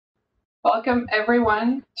Welcome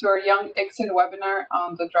everyone to our Young ICSID webinar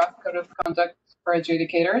on the draft code of conduct for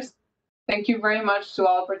adjudicators. Thank you very much to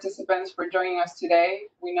all participants for joining us today.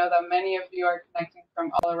 We know that many of you are connecting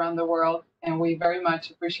from all around the world, and we very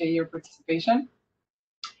much appreciate your participation.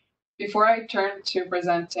 Before I turn to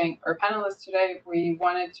presenting our panelists today, we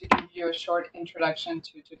wanted to give you a short introduction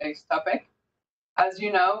to today's topic. As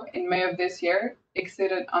you know, in May of this year,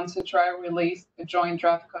 ICSID and UNCITRAL released a joint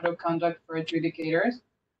draft code of conduct for adjudicators,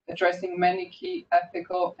 addressing many key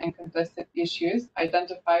ethical and contested issues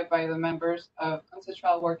identified by the members of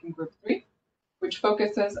UNCITRAL Working Group 3, which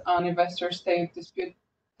focuses on investor-state dispute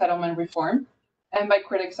settlement reform, and by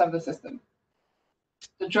critics of the system.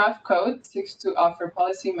 The draft code seeks to offer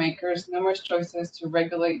policymakers numerous choices to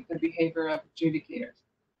regulate the behavior of adjudicators.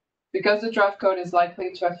 Because the draft code is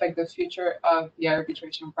likely to affect the future of the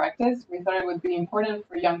arbitration practice, we thought it would be important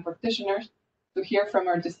for young practitioners to hear from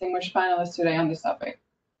our distinguished panelists today on this topic.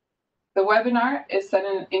 The webinar is set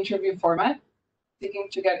in an interview format, seeking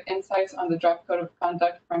to get insights on the draft code of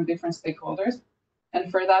conduct from different stakeholders.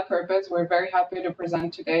 And for that purpose, we're very happy to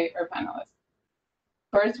present today our panelists.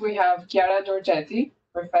 First, we have Chiara Giorgetti,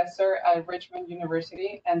 professor at Richmond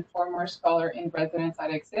University and former scholar in residence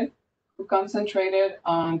at ICSID, who concentrated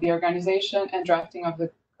on the organization and drafting of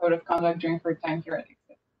the code of conduct during her time here at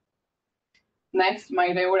ICSID. Next,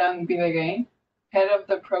 Mayre Bidegain, head of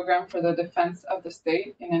the program for the defense of the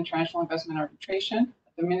state in international investment arbitration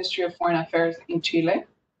at the Ministry of Foreign Affairs in Chile.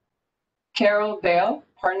 Carol Dale,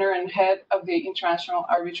 partner and head of the international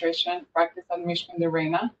arbitration practice at Mishkin de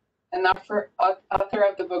Reina, and author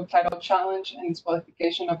of the book titled Challenge and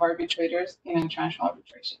Disqualification of Arbitrators in International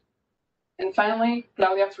Arbitration. And finally,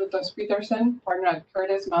 Claudia Frutos Peterson, partner at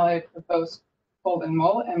Curtis, Mallet, Propose, Cold and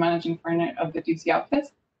Moll, and managing partner of the DC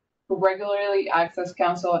office, who regularly acts as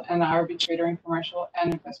counsel and arbitrator in commercial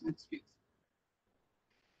and investment disputes.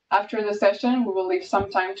 After the session, we will leave some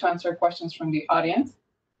time to answer questions from the audience.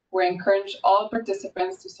 We encourage all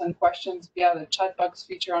participants to send questions via the chat box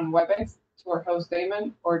feature on WebEx to our host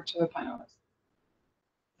Damon or to the panelists.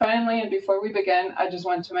 Finally, and before we begin, I just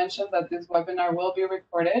want to mention that this webinar will be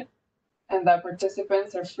recorded and that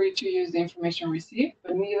participants are free to use the information received,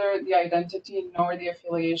 but neither the identity nor the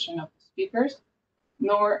affiliation of the speakers,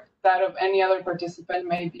 nor that of any other participant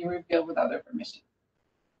may be revealed without their permission.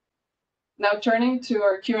 Now turning to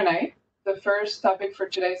our Q&A, the first topic for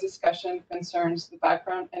today's discussion concerns the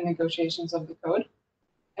background and negotiations of the code.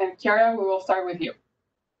 And Chiara, we will start with you.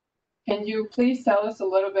 Can you please tell us a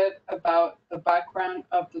little bit about the background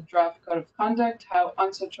of the draft code of conduct, how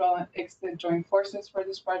UNCITRAL and ICSID joined forces for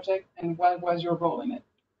this project, and what was your role in it?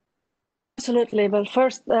 Absolutely. Well,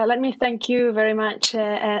 first, let me thank you very much,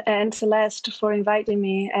 and Celeste, for inviting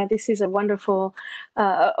me. This is a wonderful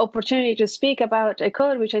opportunity to speak about a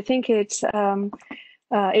code, which I think it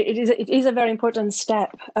is a very important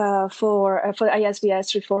step for the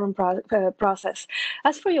ISDS reform process.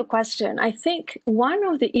 As for your question, I think one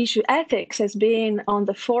of the issues, ethics, has been on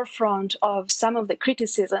the forefront of some of the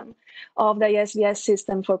criticism of the ISDS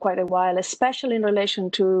system for quite a while, especially in relation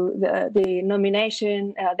to the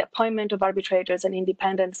nomination, the appointment of arbitrators, and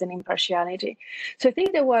independence and impartiality. So I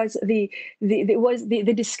think there was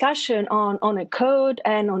the discussion on a code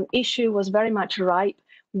and on issue was very much ripe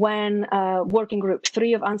when Working Group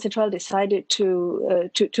 3 of UNCITRAL decided to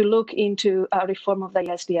look into a reform of the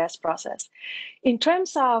ISDS process. In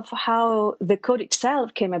terms of how the code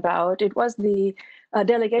itself came about, it was the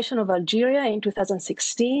delegation of Algeria in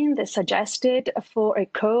 2016 that suggested for a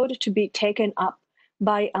code to be taken up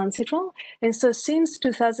by UNCITRAL. And so since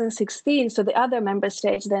 2016, so the other member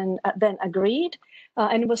states then agreed,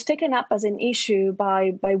 and it was taken up as an issue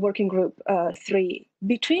by Working Group 3.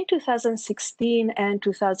 Between 2016 and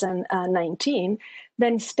 2019,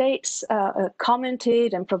 then states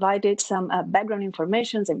commented and provided some background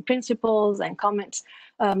information and principles and comments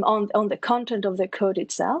on the content of the code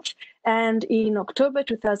itself. And in October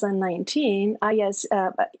 2019,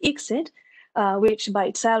 ICSID, which by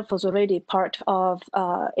itself was already part of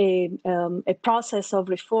a process of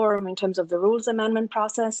reform in terms of the rules amendment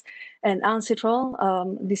process, and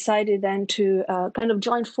UNCITRAL decided then to kind of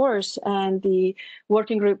join force, and the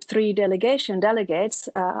Working Group 3 delegates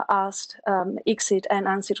asked ICSID and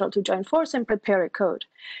UNCITRAL to join force and prepare a code.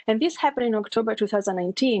 And this happened in October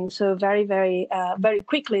 2019, so very, very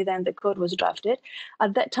quickly then the code was drafted.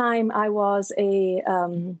 At that time, I was a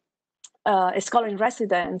a scholar in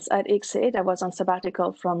residence at ICSID. I was on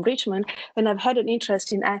sabbatical from Richmond, and I've had an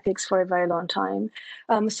interest in ethics for a very long time.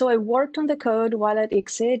 So I worked on the code while at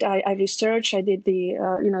ICSID. I researched. I did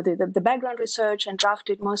the background research and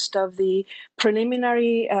drafted most of the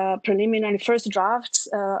preliminary first drafts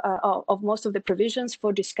of most of the provisions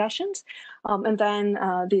for discussions, and then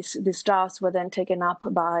these drafts were then taken up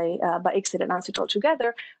by ICSID and UNCITRAL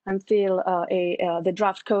together until the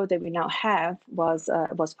draft code that we now have was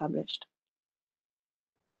published.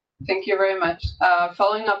 Thank you very much.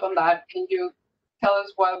 Following up on that, can you tell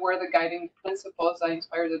us what were the guiding principles that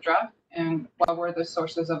inspired the draft and what were the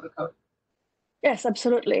sources of the code? Yes,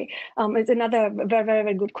 absolutely. It's another very, very,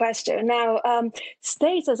 very good question. Now,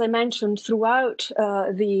 states, as I mentioned, throughout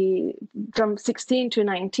from 16 to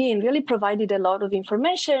 19 really provided a lot of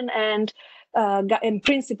information and guiding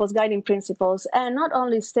principles, and not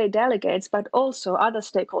only state delegates, but also other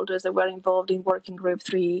stakeholders that were involved in Working Group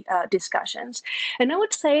 3 discussions. And I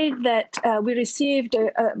would say that we received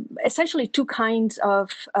essentially two kinds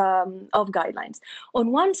of guidelines.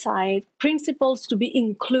 On one side, principles to be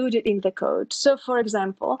included in the code. So, for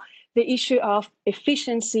example, the issue of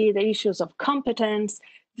efficiency, the issues of competence.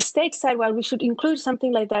 The state said, well, we should include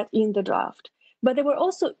something like that in the draft. But there were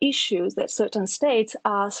also issues that certain states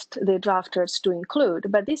asked the drafters to include,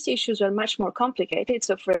 but these issues are much more complicated.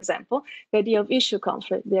 So, for example, the idea of issue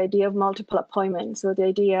conflict, the idea of multiple appointments, or the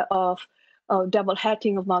idea of double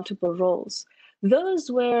hatting of multiple roles. Those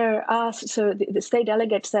were asked, so the state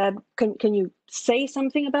delegate said, can you say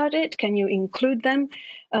something about it? Can you include them?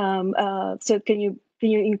 So can you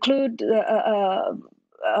include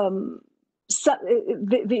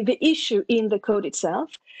the issue in the code itself,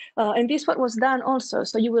 and this what was done also.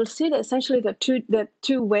 So you will see that essentially the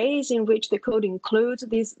two ways in which the code includes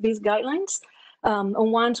these guidelines.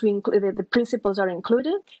 On ones we include the principles are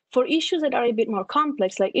included. For issues that are a bit more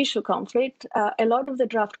complex, like issue conflict, a lot of the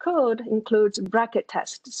draft code includes bracket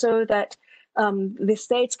tests, so that the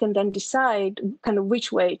states can then decide kind of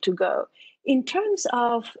which way to go. In terms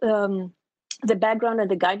of the background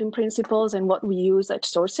and the guiding principles and what we use as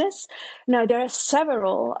sources. Now, there are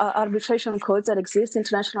several arbitration codes that exist,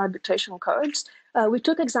 international arbitration codes. We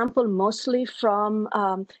took example mostly from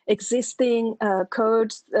existing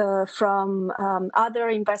codes from other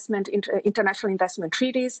international investment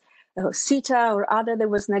treaties, CETA or other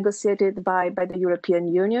that was negotiated by the European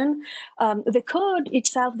Union. The code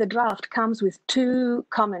itself, the draft, comes with two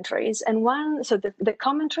commentaries. And one, so the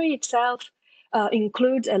commentary itself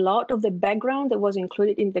includes a lot of the background that was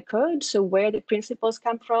included in the code, so where the principles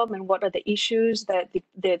come from and what are the issues that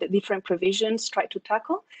the different provisions try to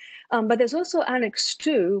tackle. But there's also Annex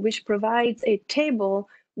 2, which provides a table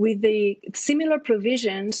with the similar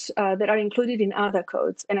provisions that are included in other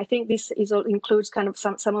codes. And I think this includes kind of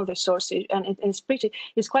some of the sources, and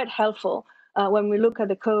it's quite helpful when we look at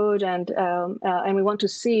the code and we want to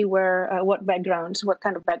see what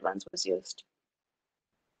kind of backgrounds was used.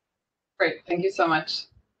 Great, thank you so much.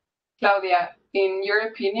 Claudia, in your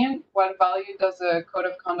opinion, what value does a code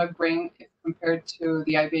of conduct bring if compared to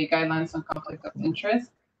the IBA guidelines on conflict of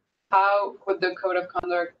interest? How could the code of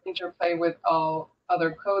conduct interplay with all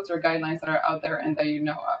other codes or guidelines that are out there and that you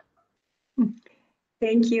know of?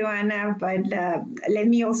 Thank you, Anna. But let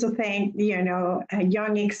me also thank, young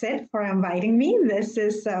ICSID for inviting me. This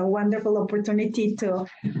is a wonderful opportunity to,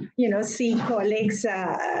 see colleagues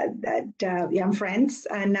and friends,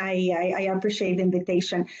 and I appreciate the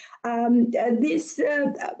invitation. This,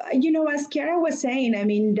 as Chiara was saying, I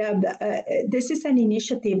mean, this is an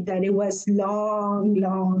initiative that it was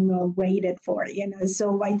long waited for,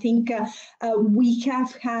 So I think we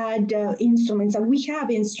have had instruments, and we have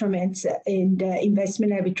instruments in the investment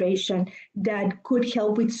arbitration that could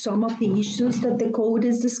help with some of the issues that the code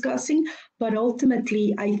is discussing. But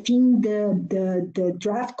ultimately, I think the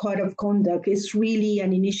draft code of conduct is really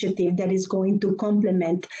an initiative that is going to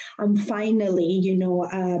complement and finally,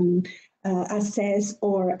 assess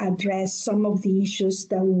or address some of the issues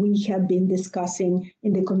that we have been discussing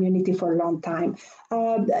in the community for a long time.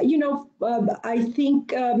 I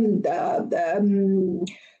think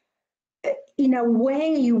in a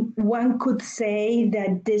way, one could say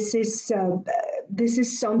that this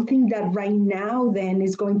is something that right now then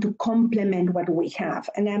is going to complement what we have,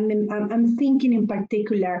 and I'm thinking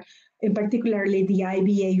particularly the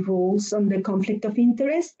IBA rules on the conflict of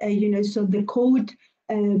interest. So the code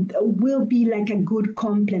will be like a good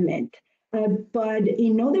complement. But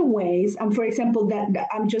in other ways, for example, that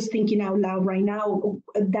I'm just thinking out loud right now,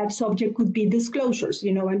 that subject could be disclosures.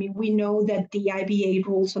 I mean, we know that the IBA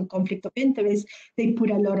rules on conflict of interest, they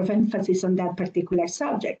put a lot of emphasis on that particular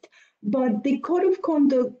subject. But the code of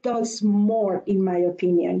conduct does more, in my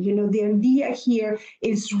opinion. The idea here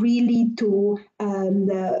is really to,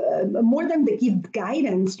 more than to give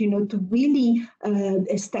guidance, to really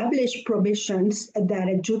establish provisions that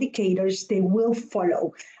adjudicators, they will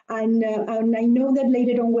follow. And I know that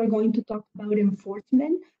later on we're going to talk about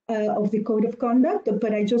enforcement of the code of conduct,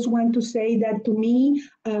 but I just want to say that to me,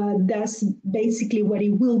 that's basically what it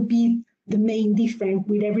will be the main difference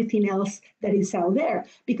with everything else that is out there.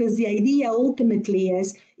 Because the idea ultimately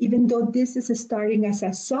is, even though this is starting as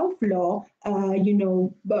a soft law,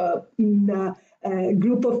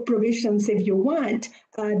 group of provisions, if you want,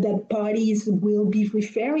 that parties will be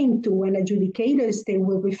referring to and adjudicators they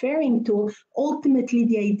will referring to, ultimately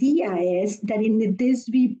the idea is that in this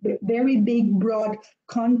very big, broad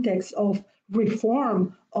context of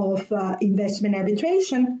reform of investment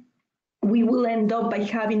arbitration, we will end up by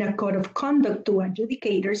having a code of conduct to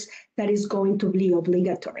adjudicators that is going to be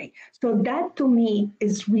obligatory. So that, to me,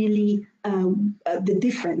 is really the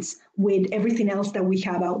difference with everything else that we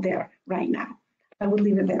have out there right now. I would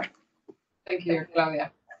leave it there. Thank you,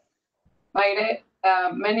 Claudia. Maire,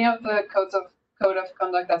 many of the code of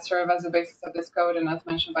conduct that serve as the basis of this code, and as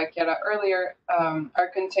mentioned by Chiara earlier, are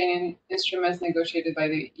contained in instruments negotiated by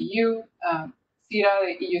the EU,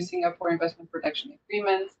 CETA, the EU-Singapore Investment Protection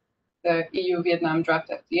Agreements, the EU-Vietnam Draft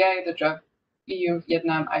FTA, the Draft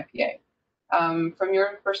EU-Vietnam IPA. From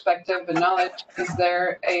your perspective and knowledge, is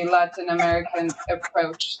there a Latin American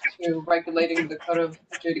approach to regulating the code of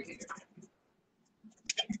adjudicators?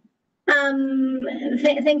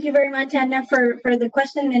 Thank you very much, Anna, for the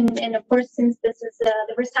question. And of course, since this is the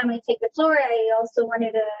first time I take the floor, I also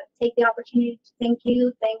wanted to take the opportunity to thank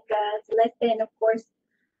you, thank Celeste, and of course,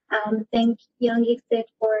 thank Young ICSID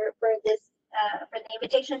for this for the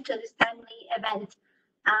invitation to this timely event.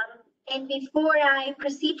 And before I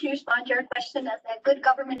proceed to respond to your question, as a good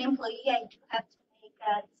government employee, I do have to make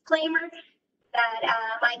a disclaimer that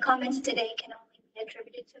my comments today can only be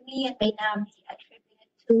attributed to me and may not be attributed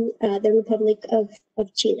to the Republic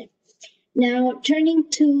of Chile. Now, turning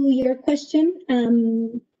to your question,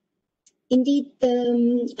 indeed,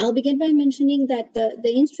 I'll begin by mentioning that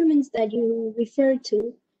the instruments that you referred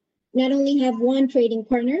to not only have one trading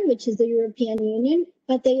partner, which is the European Union,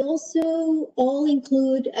 but they also all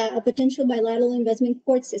include a potential bilateral investment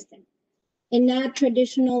court system and not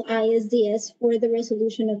traditional ISDS for the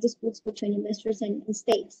resolution of disputes between investors and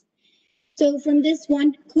states. So from this,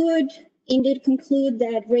 one could indeed conclude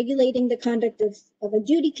that regulating the conduct of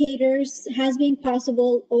adjudicators has been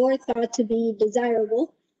possible or thought to be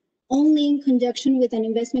desirable only in conjunction with an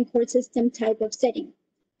investment court system type of setting.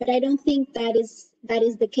 But I don't think that is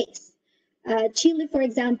the case. Chile, for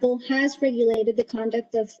example, has regulated the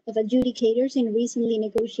conduct of adjudicators in recently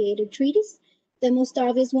negotiated treaties. The most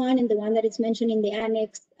obvious one, and the one that is mentioned in the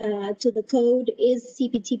annex to the code, is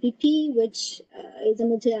CPTPP, which is a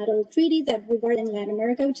multilateral treaty that regarding Latin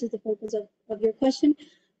America, which is the focus of your question,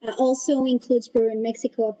 also includes Peru and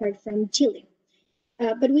Mexico apart from Chile.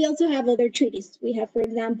 But we also have other treaties. We have, for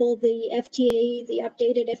example, the FTA, the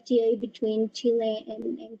updated FTA between Chile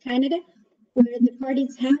and Canada, where the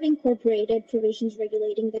parties have incorporated provisions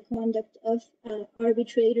regulating the conduct of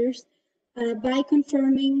arbitrators by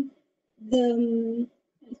confirming the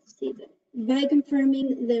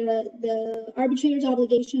arbitrator's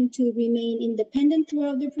obligation to remain independent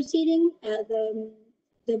throughout the proceeding.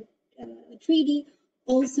 The treaty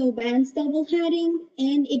also bans double heading,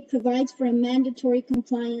 and it provides for a mandatory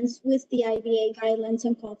compliance with the IBA guidelines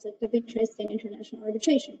on conflict of interest and international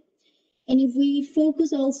arbitration. And if we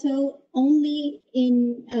focus also only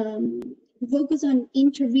focus on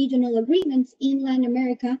interregional agreements in Latin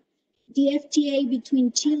America, the FTA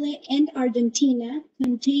between Chile and Argentina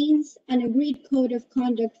contains an agreed code of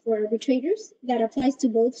conduct for arbitrators that applies to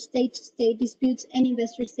both state-to-state disputes and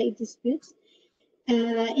investor-state disputes.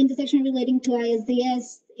 In the section relating to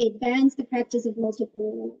ISDS, it bans the practice of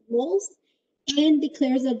multiple roles and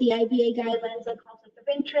declares that the IBA guidelines on conflict of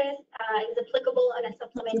interest is applicable on a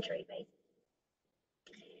supplementary basis.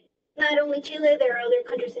 Not only Chile, there are other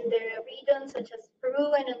countries in the region, such as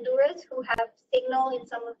Peru and Honduras, who have signaled in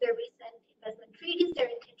some of their recent investment treaties their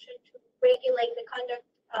intention to regulate the conduct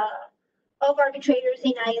of arbitrators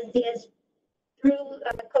in ISDS through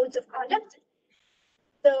codes of conduct.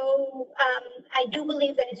 So I do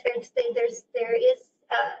believe that it's fair to say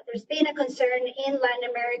there's been a concern in Latin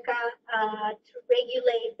America to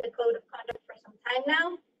regulate the code of conduct for some time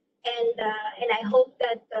now. And I hope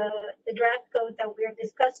that the draft code that we're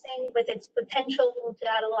discussing, with its potential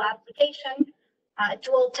multilateral application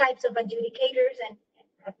to all types of adjudicators and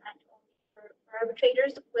not only for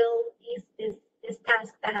arbitrators, will ease this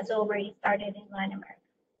task that has already started in Latin America.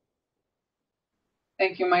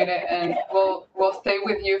 Thank you, Maite. And we'll stay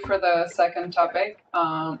with you for the second topic,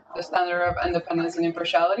 the standard of independence and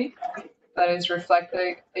impartiality that is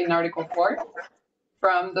reflected in Article 4.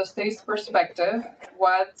 From the state's perspective,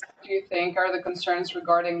 what do you think are the concerns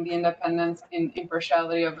regarding the independence and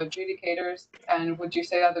impartiality of adjudicators? And would you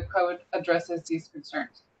say that the code addresses these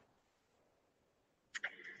concerns?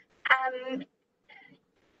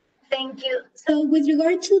 Thank you. So with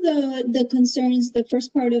regard to the concerns, the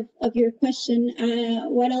first part of your question,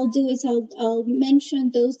 what I'll do is I'll mention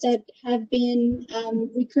those that have been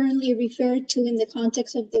recurrently referred to in the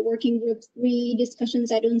context of the working group 3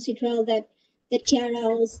 discussions at UNCITRAL that Chiara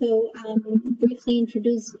also briefly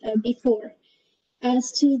introduced before.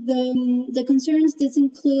 As to the concerns, this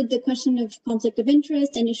include the question of conflict of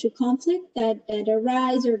interest and issue conflict that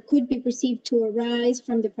arise or could be perceived to arise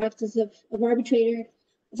from the practice of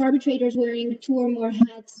arbitrators wearing 2 or more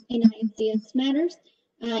hats in ISDS matters.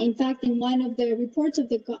 In fact, in one of the reports of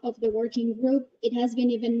the working group, it has been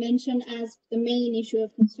even mentioned as the main issue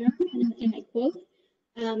of concern, and I quote.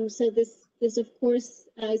 So this of course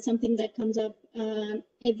is something that comes up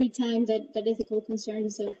every time that ethical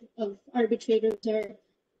concerns of arbitrators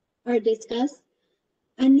are discussed.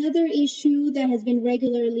 Another issue that has been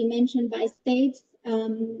regularly mentioned by states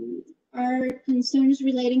are concerns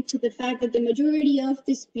relating to the fact that the majority of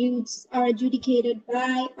disputes are adjudicated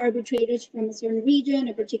by arbitrators from a certain region,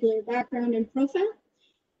 a particular background and profile.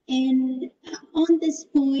 And on this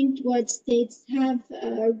point, what states have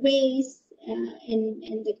raised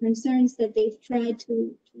and the concerns that they've tried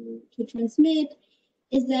to transmit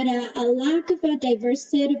is that a lack of a diverse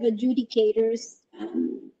set of adjudicators,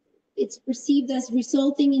 it's perceived as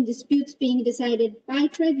resulting in disputes being decided by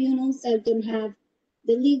tribunals that don't have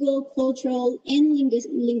the legal, cultural, and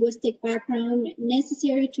linguistic background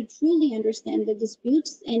necessary to truly understand the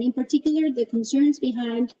disputes, and in particular, the concerns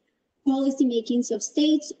behind policy makings of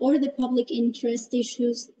states or the public interest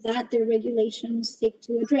issues that their regulations seek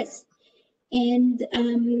to address. And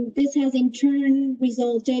this has in turn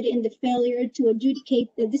resulted in the failure to adjudicate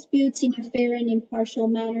the disputes in a fair and impartial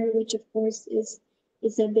manner, which of course is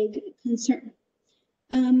a big concern.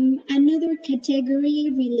 Another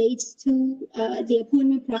category relates to the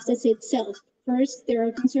appointment process itself. First, there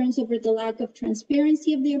are concerns over the lack of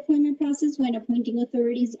transparency of the appointment process when appointing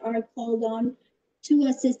authorities are called on to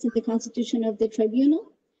assist in the constitution of the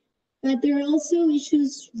tribunal. But there are also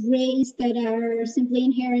issues raised that are simply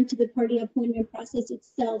inherent to the party appointment process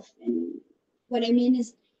itself. And what I mean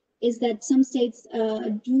is that some states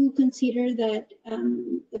do consider that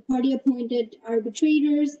the party appointed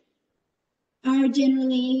arbitrators are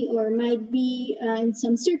generally, or might be in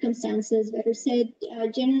some circumstances, better said,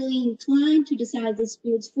 generally inclined to decide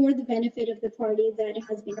disputes for the benefit of the party that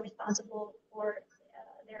has been responsible for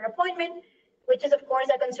their appointment, which is of course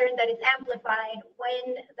a concern that is amplified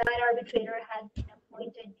when that arbitrator has been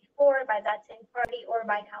appointed before by that same party or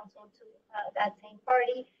by counsel to that same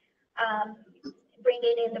party,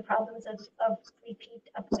 bringing in the problems of repeat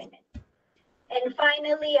appointment. And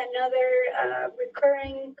finally, another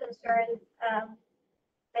recurring concern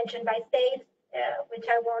mentioned by states, which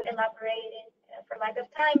I won't elaborate in for lack of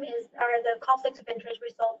time, are the conflicts of interest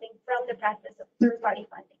resulting from the practice of third-party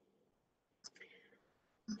funding.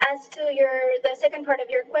 As to the second part of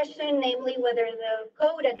your question, namely whether the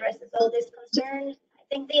code addresses all these concerns, I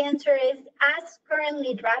think the answer is, as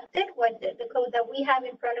currently drafted, what the code that we have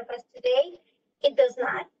in front of us today, it does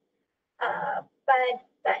not. But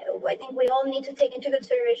I think we all need to take into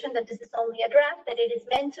consideration that this is only a draft, that it is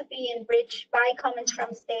meant to be enriched by comments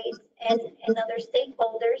from states and other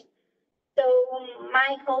stakeholders. So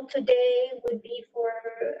my call today would be for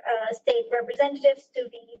state representatives to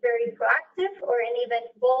be very proactive and even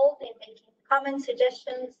bold in making comments,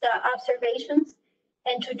 suggestions, observations,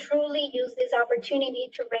 and to truly use this opportunity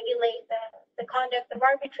to regulate the conduct of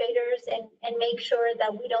arbitrators and make sure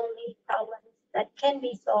that we don't leave problems that can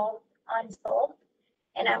be solved unsolved.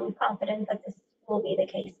 And I'm confident that this will be the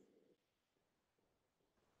case.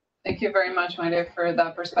 Thank you very much, Maite, for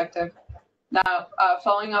that perspective. Now,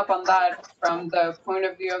 following up on that, from the point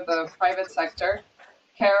of view of the private sector,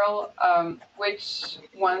 Carol, which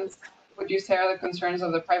ones would you say are the concerns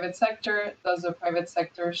of the private sector? Does the private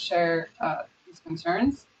sector share these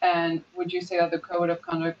concerns? And would you say that the code of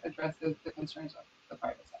conduct addresses the concerns of the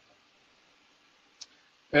private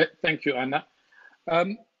sector? Thank you, Anna.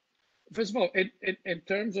 first of all, in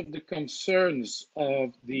terms of the concerns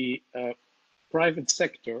of the private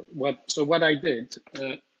sector, what I did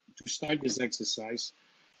to start this exercise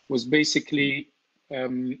was basically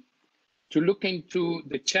to look into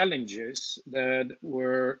the challenges that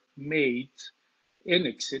were made in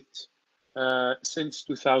ICSID since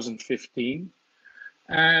 2015.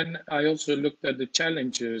 And I also looked at the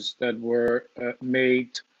challenges that were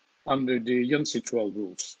made under the UNCITRAL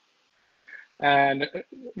rules. And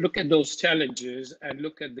look at those challenges and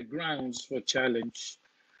look at the grounds for challenge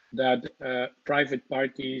that private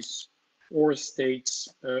parties or states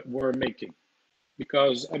were making.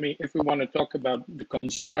 Because, I mean, if we want to talk about the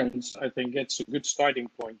concerns, I think it's a good starting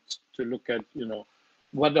point to look at, you know,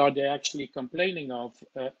 what are they actually complaining of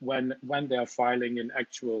when they're filing an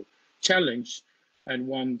actual challenge and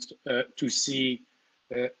want to see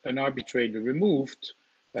an arbitrator removed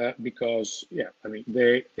because, yeah, I mean,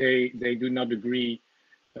 they do not agree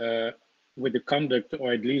with the conduct,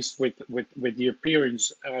 or at least with the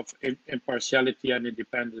appearance of impartiality and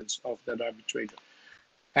independence of that arbitrator.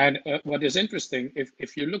 And what is interesting,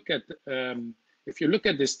 if you look at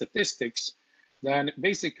the statistics, then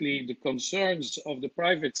basically the concerns of the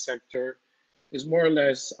private sector is more or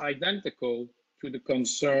less identical to the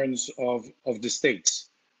concerns of the states.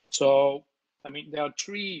 So, I mean, there are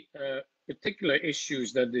three particular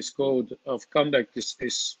issues that this code of conduct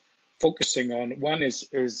is focusing on. One is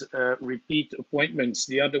repeat appointments.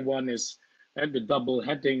 The other one is the double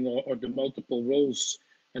heading or the multiple roles.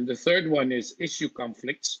 And the third one is issue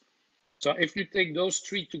conflicts. So if you take those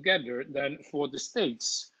three together, then for the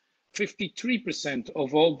states, 53%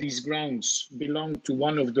 of all these grounds belong to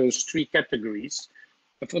one of those three categories.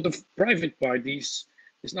 But for the private parties,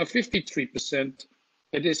 it's not 53%,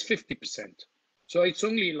 it is 50%. So it's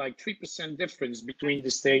only like 3% difference between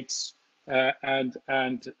the states and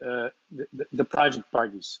the private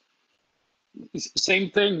parties. Same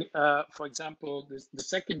thing, for example, the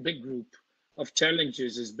second big group of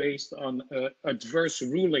challenges is based on adverse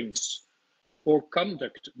rulings or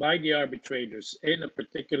conduct by the arbitrators in a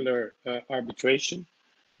particular arbitration.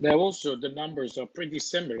 There also, the numbers are pretty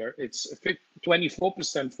similar. It's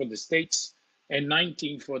 24% for the states and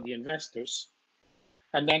 19% for the investors.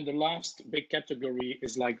 And then the last big category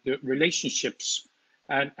is like the relationships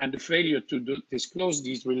and the failure to disclose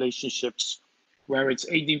these relationships, where it's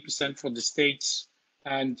 18% for the states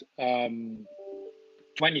and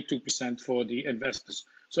 22% for the investors.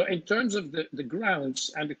 So in terms of the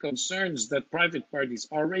grounds and the concerns that private parties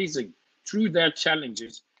are raising through their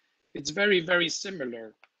challenges, it's very, very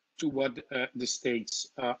similar to what the states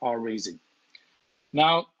are raising.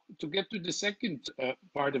 Now, to get to the second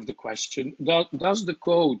part of the question, does the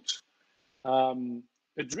code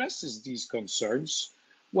addresses these concerns?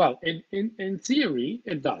 Well, in theory,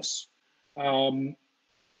 it does. In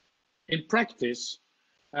practice,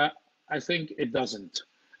 I think it doesn't.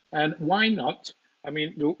 And why not? I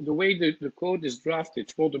mean, the way the code is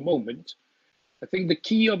drafted for the moment, I think the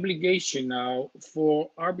key obligation now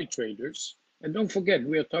for arbitrators, and don't forget,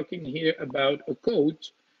 we are talking here about a code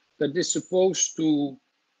that is supposed to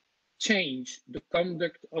change the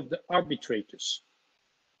conduct of the arbitrators.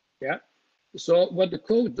 Yeah. So what the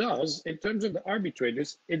code does in terms of the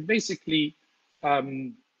arbitrators, it basically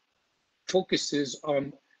focuses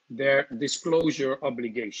on their disclosure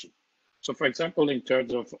obligation. So, for example, in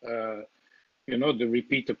terms of you know, the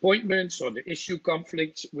repeat appointments or the issue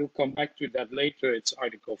conflicts, we'll come back to that later. It's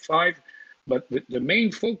Article 5, but the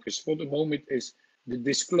main focus for the moment is the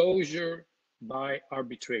disclosure by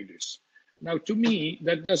arbitrators. Now, to me,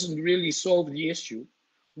 that doesn't really solve the issue.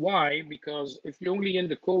 Why? Because if you only in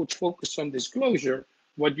the code focus on disclosure,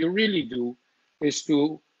 what you really do is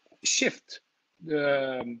to shift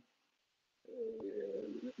the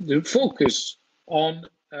focus on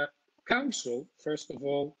counsel, first of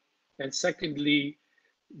all, and secondly,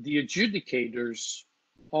 the adjudicators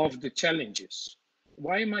of the challenges.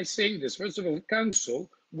 Why am I saying this? First of all, counsel,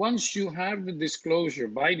 once you have the disclosure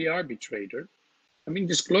by the arbitrator, I mean,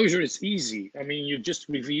 disclosure is easy. I mean, you just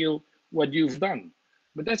reveal what you've done.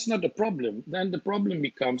 But that's not the problem. Then the problem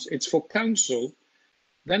becomes, it's for counsel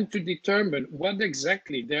then to determine what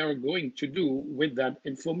exactly they are going to do with that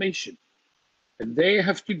information. And they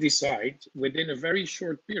have to decide within a very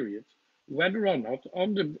short period whether or not,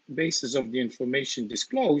 on the basis of the information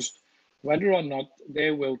disclosed, whether or not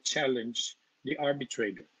they will challenge the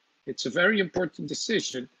arbitrator. It's a very important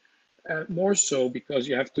decision, more so because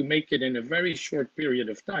you have to make it in a very short period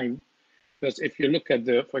of time. Because if you look at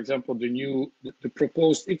for example, the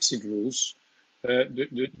proposed ICSID rules,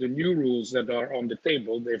 the new rules that are on the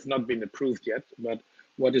table, they've not been approved yet, but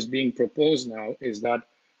what is being proposed now is that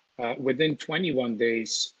within 21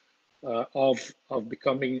 days of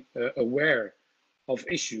becoming aware of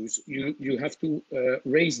issues, you have to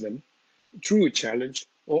raise them through a challenge,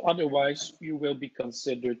 or otherwise you will be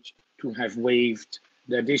considered to have waived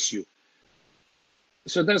that issue.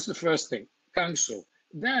 So that's the first thing, council.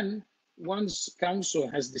 Then once council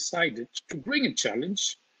has decided to bring a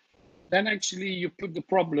challenge, then actually you put the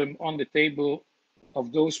problem on the table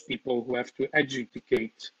of those people who have to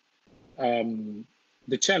adjudicate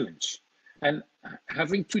the challenge, and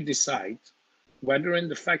having to decide whether in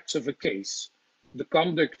the facts of a case, the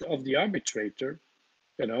conduct of the arbitrator,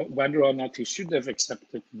 whether or not he should have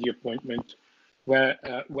accepted the appointment,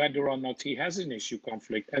 whether or not he has an issue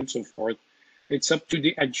conflict and so forth. It's up to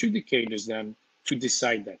the adjudicators then to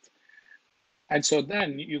decide that. And so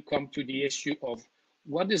then you come to the issue of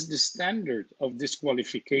what is the standard of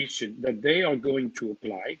disqualification that they are going to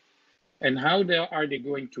apply, and how are they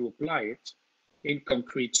going to apply it in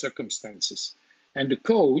concrete circumstances. And the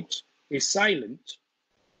code is silent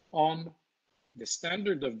on the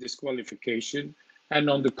standard of disqualification and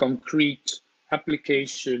on the concrete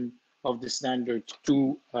application of the standard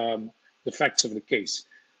to the facts of the case.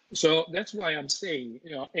 So that's why I'm saying,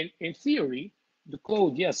 in theory, the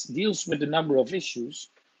code, yes, deals with a number of issues,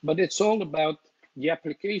 but it's all about the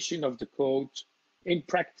application of the code in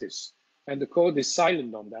practice. And the code is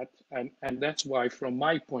silent on that. And that's why, from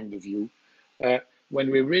my point of view, when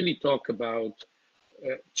we really talk about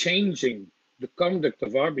changing the conduct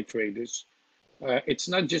of arbitrators, it's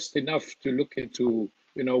not just enough to look into,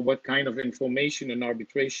 what kind of information an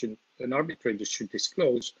arbitrator should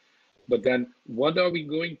disclose, but then what are we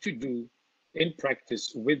going to do in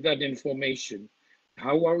practice with that information?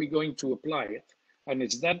 How are we going to apply it? And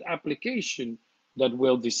it's that application that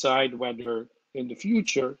will decide whether in the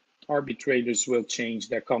future arbitrators will change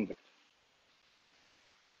their conduct.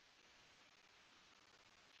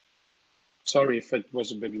 Sorry if it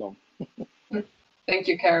was a bit long. Thank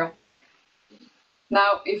you, Carol.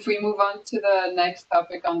 Now, if we move on to the next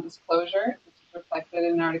topic on disclosure, which is reflected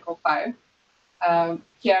in Article 5.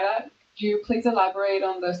 Chiara, could you please elaborate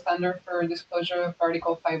on the standard for disclosure of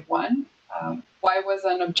Article 5.1? Why was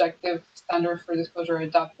an objective standard for disclosure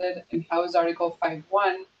adopted, and how is Article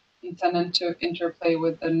 5.1 intended to interplay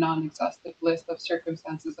with the non-exhaustive list of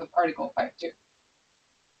circumstances of Article 5.2?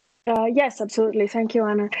 Yes, absolutely. Thank you,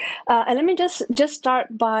 Anna. And let me just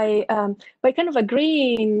start by kind of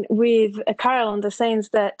agreeing with Carol in the sense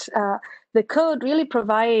that the code really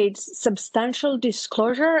provides substantial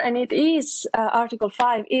disclosure, and it is Article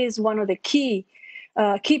 5 is one of the key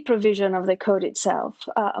provision of the code itself,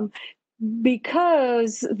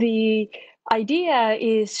 because the idea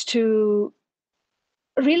is to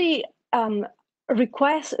really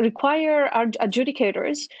require our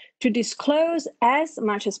adjudicators to disclose as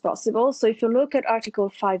much as possible. So if you look at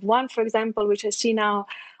Article 5.1, for example, which I see now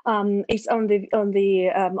is on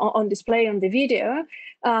display on the video,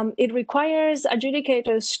 it requires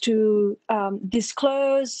adjudicators to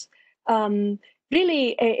disclose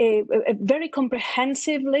really a very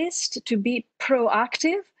comprehensive list, to be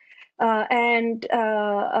proactive. And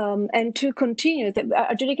to continue. The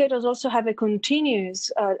adjudicators also have a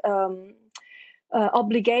continuous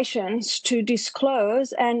obligations to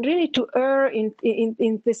disclose, and really to err in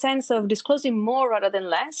the sense of disclosing more rather than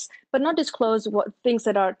less, but not disclose things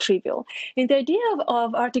that are trivial. And the idea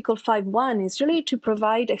of Article 5.1 is really to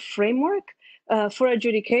provide a framework for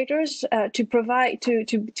adjudicators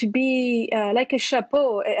to be like a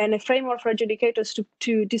chapeau and a framework for adjudicators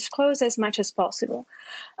to disclose as much as possible.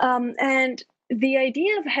 And the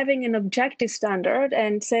idea of having an objective standard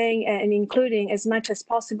and saying and including as much as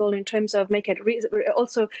possible in terms of make it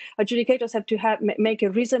also adjudicators have to make a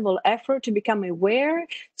reasonable effort to become aware.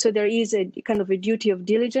 So there is a kind of a duty of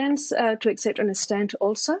diligence to a certain extent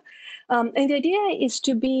also. And the idea is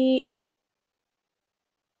to be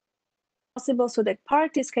possible so that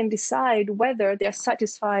parties can decide whether they're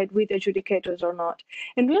satisfied with adjudicators or not.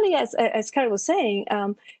 And really, as Carol was saying,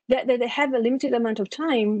 that they have a limited amount of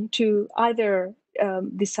time to either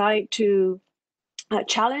decide to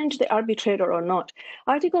challenge the arbitrator or not.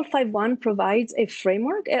 Article 5.1 provides a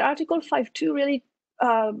framework, and Article 5.2 really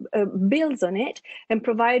builds on it and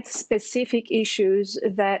provides specific issues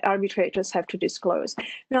that arbitrators have to disclose.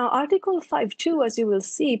 Now, Article 5.2, as you will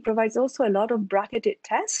see, provides also a lot of bracketed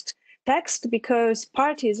text, because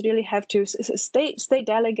parties really have to, state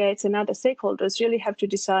delegates and other stakeholders really have to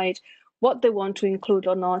decide what they want to include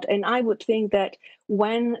or not. And I would think that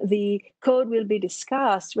when the code will be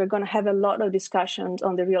discussed, we're going to have a lot of discussions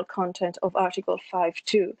on the real content of Article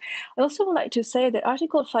 5.2. I also would like to say that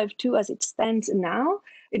Article 5.2, as it stands now,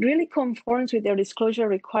 it really conforms with their disclosure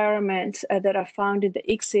requirements that are found in the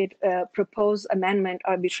ICSID proposed amendment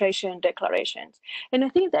arbitration declarations. And I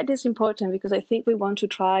think that is important because I think we want to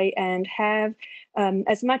try and have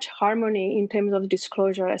as much harmony in terms of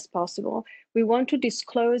disclosure as possible. We want to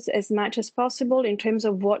disclose as much as possible in terms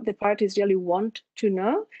of what the parties really want to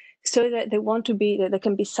know, so that they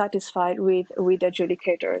can be satisfied with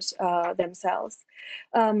adjudicators themselves.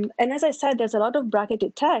 And as I said, there's a lot of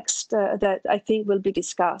bracketed text that I think will be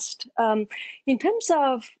discussed. In terms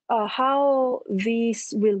of how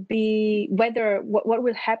these will be, what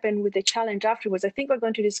will happen with the challenge afterwards, I think we're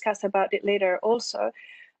going to discuss about it later also.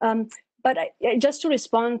 But just to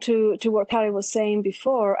respond to what Carrie was saying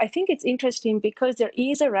before, I think it's interesting because there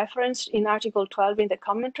is a reference in Article 12 in the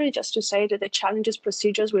commentary just to say that the challenges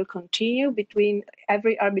procedures will continue between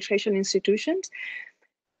every arbitration institutions.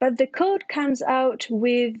 But the code comes out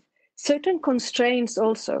with certain constraints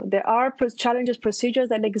also. There are challenges procedures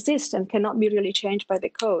that exist and cannot be really changed by the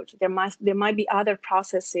code. There might be other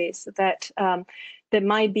processes that that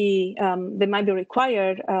might be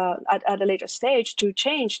required at a later stage to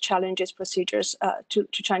change challenges procedures to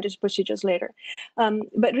challenges procedures later.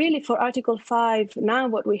 But really, for Article 5 now,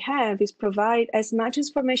 what we have is provide as much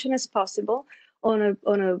information as possible on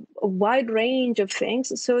a wide range of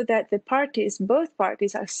things, so that the parties, both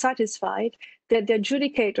parties, are satisfied that the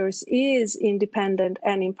adjudicators is independent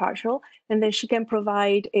and impartial, and then she can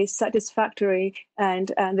provide a satisfactory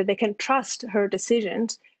and that they can trust her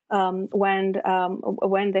decisions when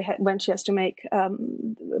she has to make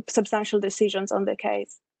substantial decisions on the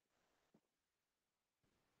case.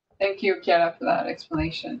 Thank you, Chiara, for that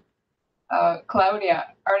explanation. Claudia,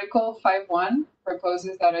 Article 5.1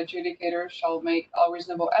 proposes that adjudicators shall make all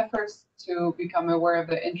reasonable efforts to become aware of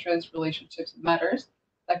the interests, relationships, and matters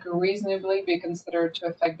that could reasonably be considered to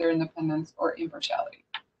affect their independence or impartiality.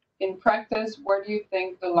 In practice, where do you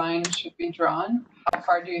think the line should be drawn? How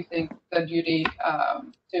far do you think the duty to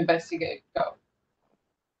investigate go?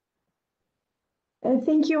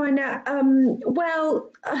 Thank you, Anna.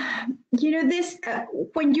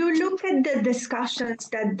 When you look at the discussions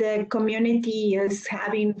that the community is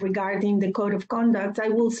having regarding the code of conduct, I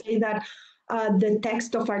will say that the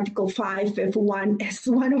text of Article 5, if one is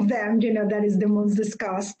one of them, that is the most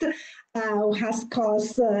discussed, has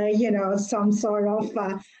caused, some sort of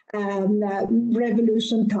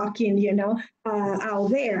revolution talking, out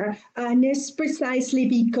there. And it's precisely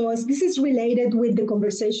because this is related with the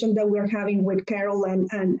conversation that we're having with Carol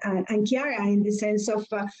and Chiara, in the sense of,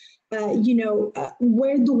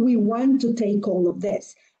 where do we want to take all of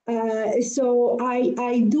this? So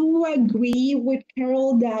I do agree with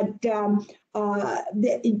Carol that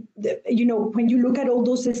when you look at all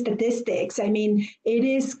those statistics, I mean, it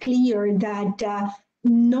is clear that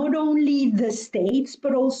not only the states,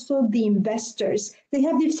 but also the investors, they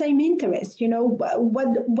have the same interest.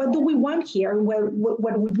 What do we want here? Well,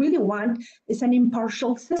 what we really want is an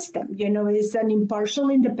impartial system. It's an impartial,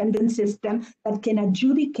 independent system that can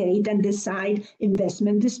adjudicate and decide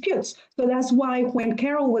investment disputes. So that's why when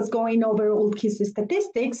Carol was going over all his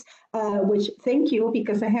statistics, which thank you,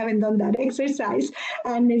 because I haven't done that exercise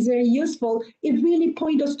and it's very useful, it really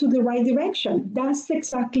points us to the right direction. That's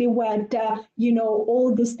exactly what,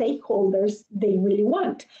 all the stakeholders, they really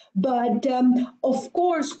want. But of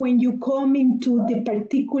course, when you come into the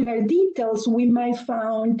particular details, we might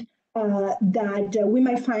find that the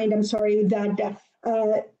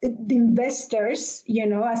investors,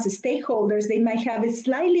 as stakeholders, they might have a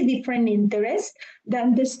slightly different interest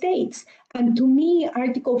than the states. And to me,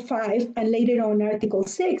 Article 5 and later on Article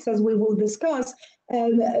 6, as we will discuss,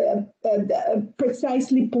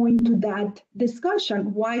 precisely point to that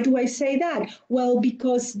discussion. Why do I say that? Well,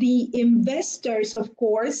 because the investors, of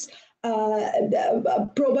course,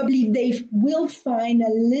 probably they will find a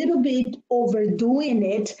little bit overdoing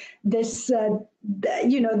it, this, the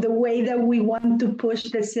way that we want to push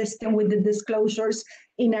the system with the disclosures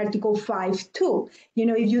in Article 5 too.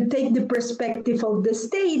 If you take the perspective of the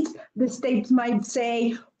states might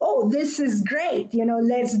say, oh, this is great,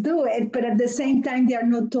 let's do it. But at the same time, they are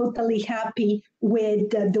not totally happy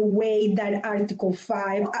with the way that Article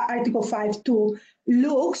 5.2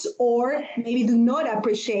 looks, or maybe do not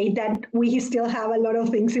appreciate that we still have a lot of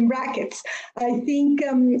things in brackets. I think,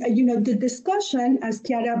 the discussion, as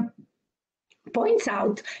Chiara points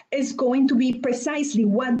out, is going to be precisely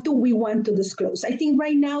what do we want to disclose. I think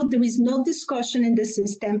right now there is no discussion in the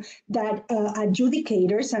system that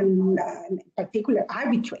adjudicators and in particular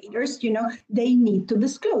arbitrators, they need to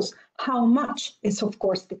disclose. How much is, of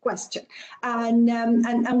course, the question. And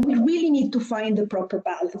we really need to find the proper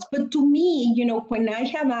balance. But to me, when I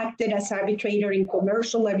have acted as arbitrator in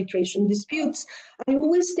commercial arbitration disputes, I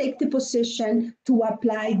always take the position to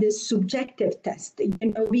apply this subjective test,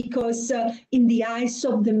 because in the eyes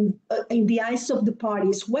of the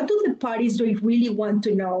parties, what do the parties really want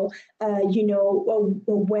to know,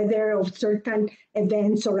 or whether of certain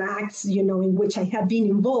events or acts, in which I have been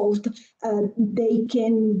involved, they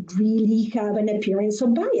can really have an appearance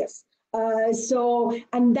of bias.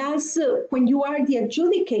 And that's when you are the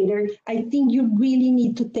adjudicator, I think you really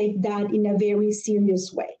need to take that in a very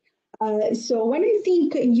serious way. So when I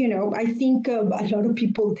think, I think a lot of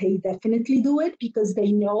people, they definitely do it because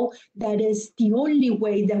they know that is the only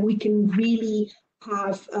way that we can really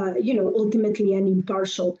have, ultimately an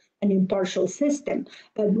impartial system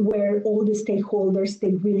where all the stakeholders,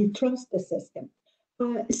 they really trust the system.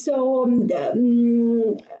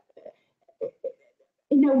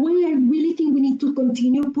 In a way, I really think we need to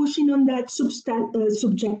continue pushing on that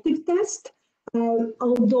subjective test.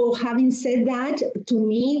 Although having said that, to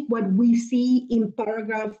me, what we see in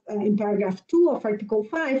paragraph 2 of Article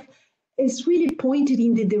 5 is really pointed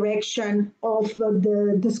in the direction of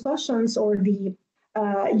the discussions or the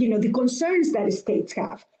concerns that states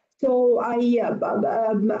have. So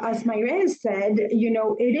as Mayra said,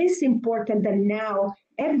 it is important that now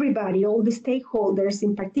everybody, all the stakeholders,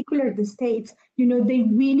 in particular the states, they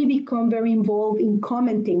really become very involved in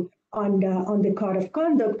commenting on the code of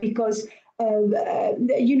conduct because,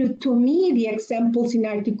 to me, the examples in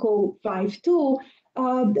Article 5.2,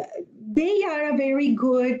 they are a very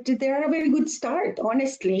good start,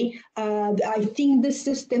 honestly. I think the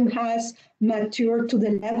system has matured to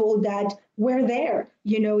the level that we're there.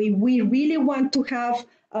 If we really want to have,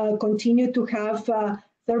 continue to have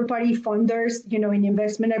third-party funders, in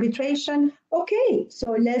investment arbitration, okay,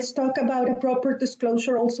 so let's talk about a proper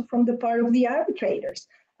disclosure also from the part of the arbitrators.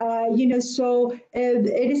 So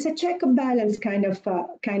it is a check and balance kind of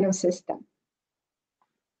system.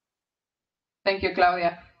 Thank you,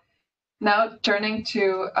 Claudia. Now turning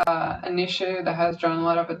to an issue that has drawn a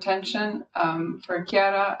lot of attention for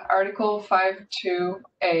Chiara, Article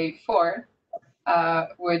 5.2a.4,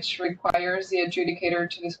 which requires the adjudicator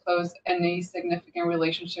to disclose any significant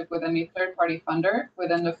relationship with any third-party funder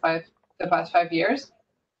within the past 5 years.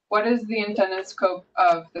 What is the intended scope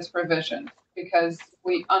of this provision? Because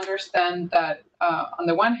we understand that on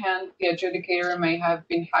the one hand, the adjudicator may have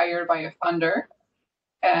been hired by a funder,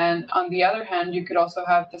 and on the other hand, you could also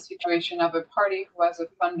have the situation of a party who has a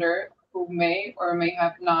funder who may or may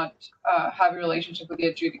have not have a relationship with the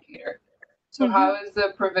adjudicator. So how is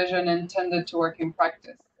the provision intended to work in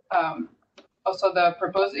practice? Also, the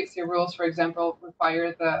proposed ICSID rules, for example,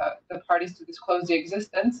 require the parties to disclose the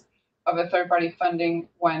existence of a third-party funding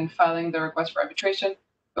when filing the request for arbitration.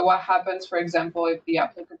 But what happens, for example, if the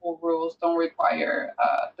applicable rules don't require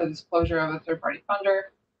the disclosure of a third-party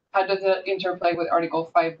funder? How does it interplay with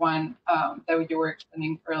Article 5.1 that you were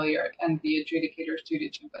explaining earlier and the adjudicator's duty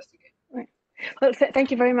to investigate? Right. Well,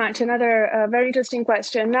 thank you very much. Another very interesting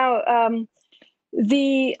question. Now,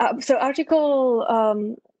 so Article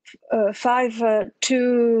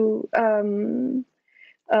 5.2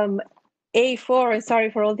 A4, sorry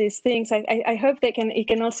for all these things. I hope it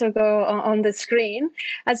can also go on the screen.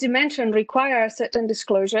 As you mentioned, require certain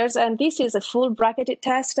disclosures, and this is a full bracketed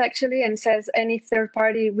test actually, and says any third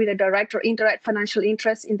party with a direct or indirect financial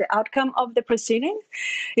interest in the outcome of the proceeding.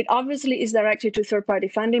 It obviously is directed to third party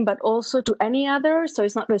funding, but also to any other. So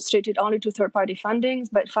it's not restricted only to third party funders,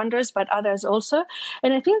 but others also.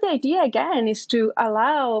 And I think the idea again is to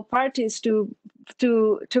allow parties to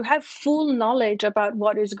have full knowledge about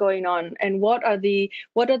what is going on and what are the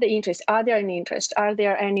interests. Are there any interests? Is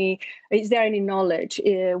there any knowledge?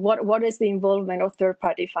 What is the involvement of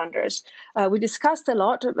third-party funders? We discussed a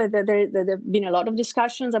lot. There have been a lot of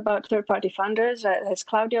discussions about third-party funders, as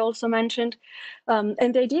Claudia also mentioned.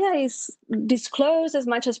 And the idea is disclose as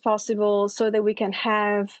much as possible so that we can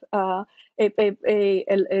have a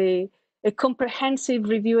comprehensive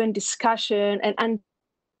review and discussion and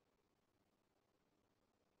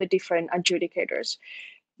the different adjudicators.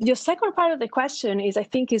 Your second part of the question is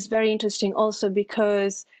very interesting also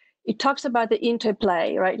because it talks about the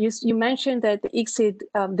interplay, right? You mentioned that the ICSID,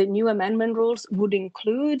 the new amendment rules would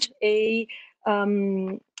include a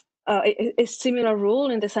similar rule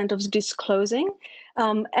in the sense of disclosing,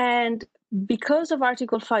 and because of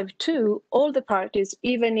Article 5.2, all the parties,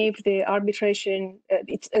 even if the arbitration,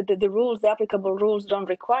 the applicable rules don't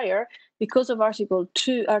require, because of Article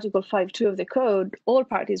 5.2 of the code, all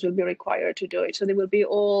parties will be required to do it. So they will be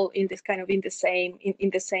all in this kind of in the same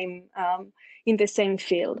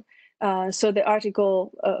field. So the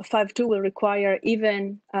Article 5.2 will require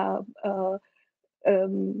even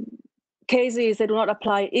cases that do not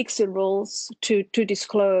apply ICSID rules to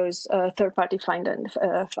disclose third-party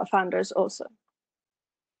founders also.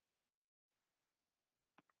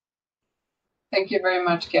 Thank you very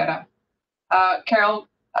much, Chiara. Carol,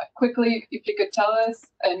 quickly, if you could tell us,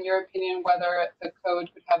 in your opinion, whether the code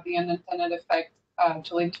could have the unintended effect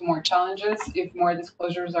to lead to more challenges if more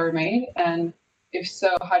disclosures are made, and if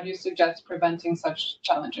so, how do you suggest preventing such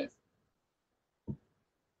challenges?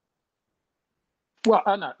 Well,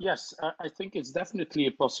 Anna, yes, I think it's definitely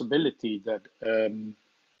a possibility that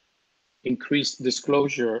increased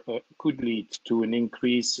disclosure could lead to an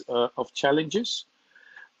increase of challenges,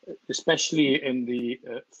 especially in the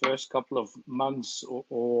first couple of months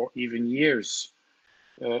or even years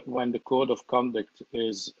when the code of conduct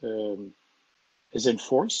is in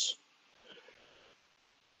force.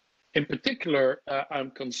 In particular,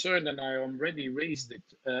 I'm concerned, and I already raised it,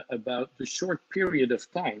 about the short period of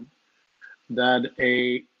time that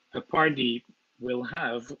a party will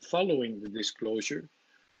have following the disclosure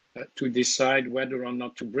to decide whether or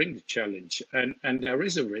not to bring the challenge. And there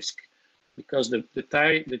is a risk, because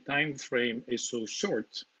the time frame is so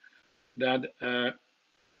short, that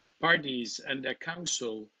parties and their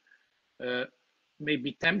counsel may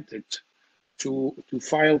be tempted to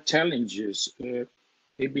file challenges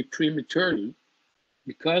maybe prematurely,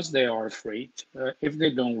 because they are afraid, if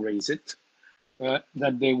they don't raise it,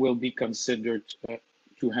 that they will be considered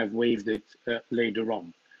to have waived it later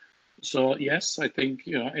on. So yes, I think,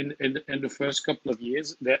 you know, in the first couple of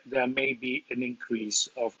years, there may be an increase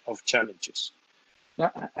of challenges.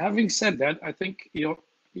 Now, having said that, I think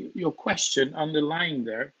your question underlying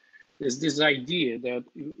there is this idea that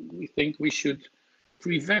we think we should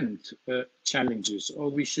prevent challenges, or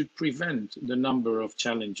we should prevent the number of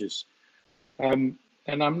challenges. And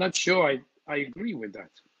I'm not sure I agree with that.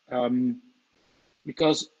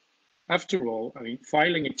 Because after all, I mean,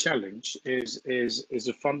 filing a challenge is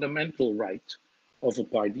a fundamental right of a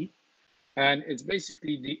party, and it's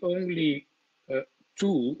basically the only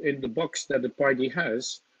tool in the box that the party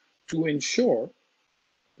has to ensure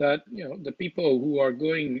that, you know, the people who are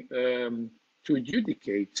going to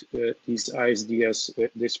adjudicate these ISDS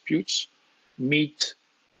disputes meet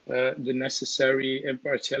the necessary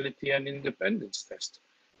impartiality and independence test.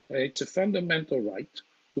 It's a fundamental right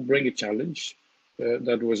to bring a challenge.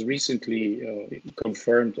 That was recently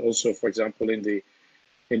confirmed also, for example, in the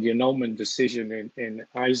annulment decision in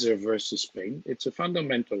ISER versus Spain. It's a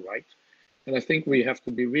fundamental right. And I think we have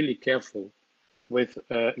to be really careful with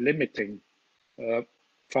limiting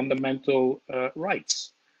fundamental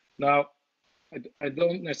rights. Now, I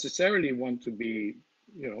don't necessarily want to be,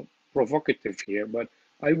 you know, provocative here, but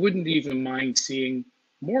I wouldn't even mind seeing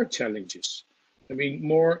more challenges. I mean,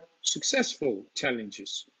 more successful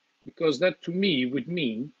challenges, because that to me would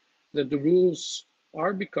mean that the rules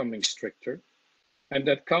are becoming stricter, and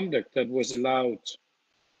that conduct that was allowed,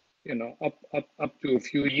 you know, up to a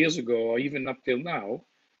few years ago, or even up till now,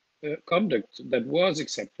 conduct that was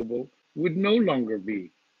acceptable would no longer be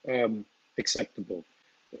acceptable.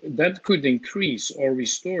 That could increase or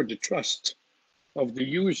restore the trust of the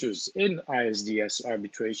users in ISDS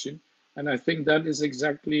arbitration, and I think that is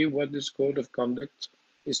exactly what this code of conduct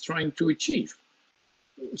is trying to achieve.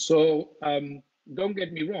 So don't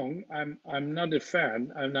get me wrong, I'm not a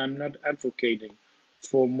fan, and I'm not advocating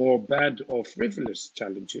for more bad or frivolous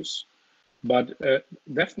challenges, but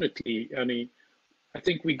definitely, I mean, I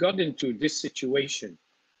think we got into this situation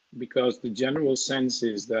because the general sense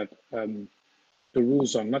is that the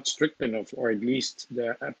rules are not strict enough, or at least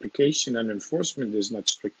their application and enforcement is not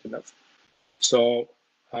strict enough. So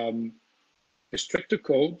a stricter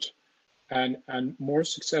code and more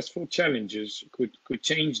successful challenges could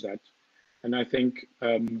change that, and I think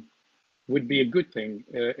would be a good thing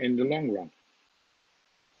in the long run.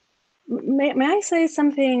 May I say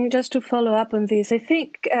something just to follow up on this? I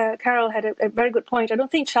think Carol had a very good point. I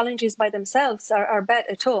don't think challenges by themselves are bad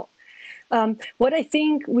at all. What I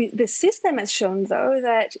think the system has shown, though,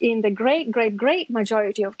 that in the great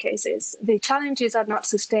majority of cases, the challenges are not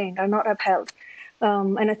sustained, are not upheld.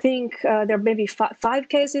 And I think there may be 5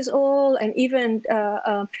 cases all, and even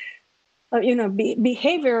you know,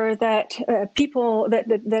 behavior that people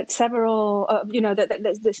that several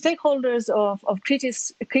the stakeholders of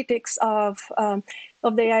critics of the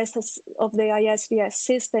ISDS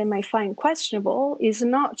system may find questionable is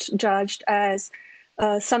not judged as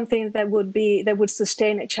something that would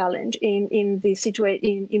sustain a challenge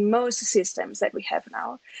in most systems that we have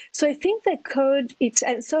now. So I think that code,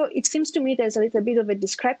 it seems to me there's a little bit of a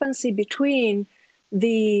discrepancy between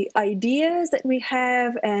the ideas that we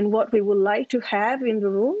have and what we would like to have in the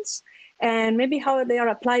rules, and maybe how they are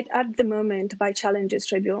applied at the moment by challenges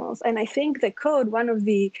tribunals. And I think the code, one of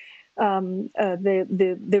the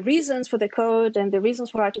reasons for the code and the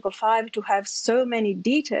reasons for Article 5 to have so many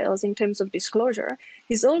details in terms of disclosure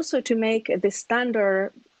is also to make the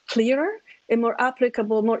standard clearer and more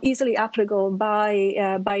applicable, more easily applicable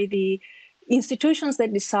by the institutions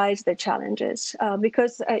that decide the challenges.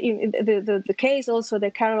 Because in the case also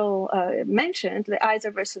that Carol mentioned, the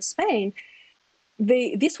ISDS versus Spain,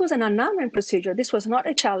 this was an annulment procedure. This was not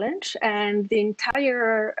a challenge, and the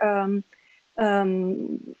entire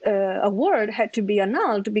award had to be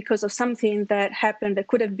annulled because of something that happened that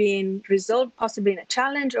could have been resolved possibly in a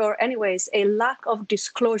challenge, or anyways, a lack of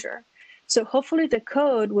disclosure. So hopefully the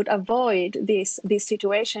code would avoid these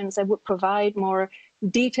situations and would provide more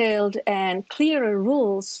detailed and clearer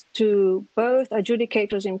rules to both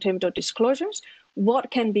adjudicators in terms of disclosures,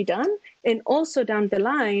 what can be done, and also down the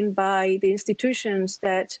line by the institutions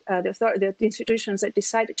that the institutions that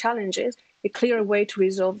decide the challenges, a clearer way to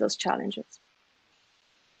resolve those challenges.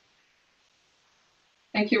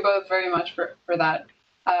 Thank you both very much for that.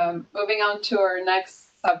 Moving on to our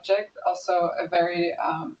next subject, also a very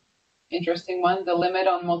interesting one, the limit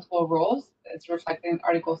on multiple roles. It's reflected in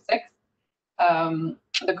Article 6.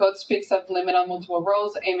 The code speaks of limit on multiple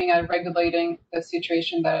roles, aiming at regulating the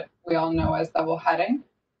situation that we all know as double heading.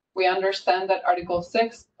 We understand that Article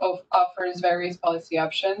 6 offers various policy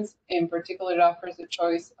options. In particular, it offers the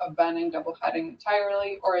choice of banning double heading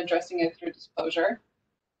entirely or addressing it through disclosure.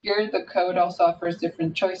 Here, the code also offers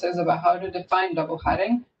different choices about how to define double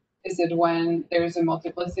heading. Is it when there's a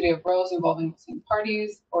multiplicity of roles involving the same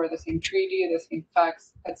parties or the same treaty, the same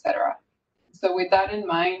facts, etc.? So with that in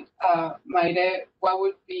mind, Maide, what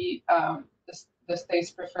would be the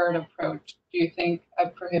state's preferred approach? Do you think a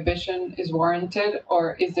prohibition is warranted,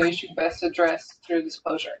 or is the issue best addressed through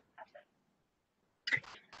disclosure?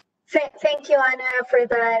 Thank you, Anna, for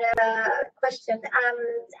that question.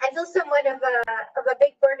 I feel somewhat of a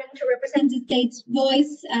big burden to represent the state's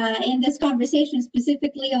voice in this conversation,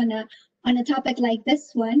 specifically on a topic like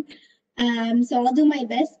this one. So I'll do my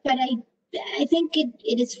best, but I think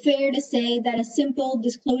it is fair to say that a simple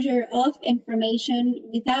disclosure of information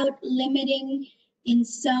without limiting in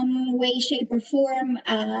some way, shape, or form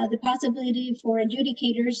the possibility for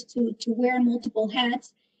adjudicators to wear multiple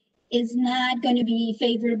hats is not going to be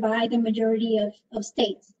favored by the majority of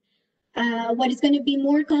states. What is going to be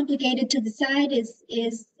more complicated to decide is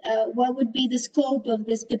what would be the scope of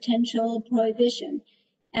this potential prohibition.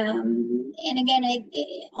 And again,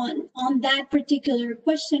 on that particular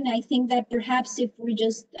question, I think that perhaps if we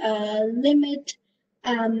just limit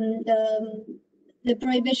the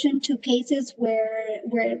prohibition to cases where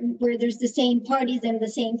there's the same parties and the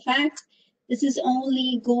same facts, this is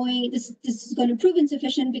going to prove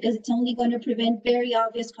insufficient because it's only going to prevent very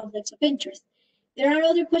obvious conflicts of interest. There are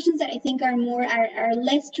other questions that I think are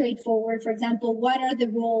less straightforward. For example, what are the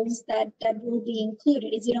roles that will be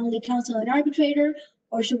included? Is it only counsel and arbitrator,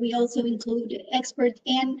 or should we also include expert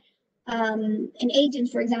and an agent,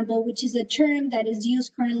 for example, which is a term that is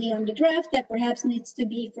used currently on the draft that perhaps needs to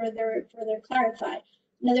be further clarified.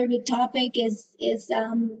 Another big topic is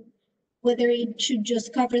whether it should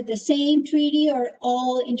just cover the same treaty or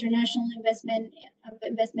all international investment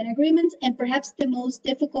agreements. And perhaps the most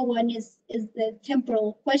difficult one is the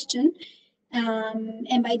temporal question.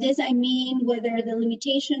 And by this, I mean whether the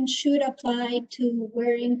limitation should apply to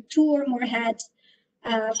wearing two or more hats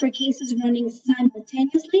for cases running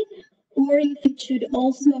simultaneously, or if it should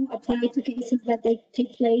also apply to cases that they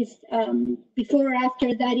take place before or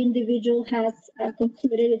after that individual has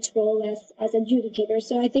concluded its role as adjudicator.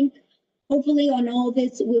 So I think hopefully on all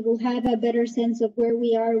this, we will have a better sense of where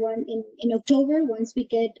we are in October once we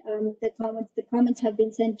get the comments. The comments have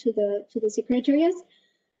been sent to the secretariats.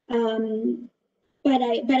 But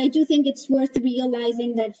I do think it's worth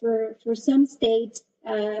realizing that for some states,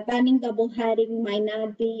 banning double heading might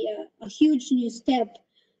not be a huge new step,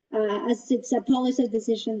 as it's a policy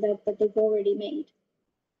decision that they've already made.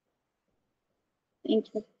 Thank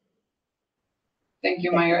you. Thank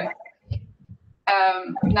you, Mayra.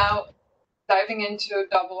 Now, diving into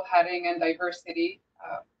double heading and diversity,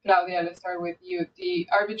 Claudia, let's start with you. The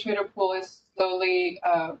arbitrator pool is slowly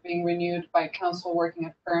being renewed by counsel working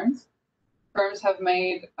at firms. Firms have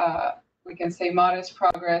made, we can say, modest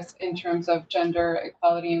progress in terms of gender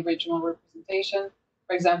equality and regional representation.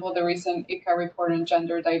 For example, the recent ICA report on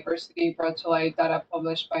gender diversity brought to light data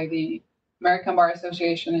published by the American Bar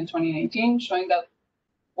Association in 2019, showing that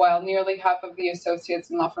while nearly half of the associates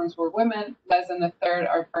in law firms were women, less than a third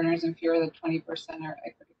are partners and fewer than 20% are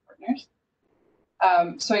equity partners.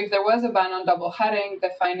 So if there was a ban on double heading,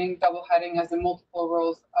 defining double heading as the multiple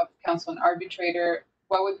roles of counsel and arbitrator,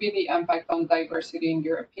 what would be the impact on diversity in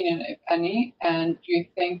your opinion, if any? And do you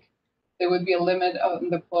think there would be a limit on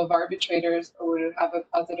the pool of arbitrators, or would it have a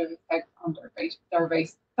positive effect on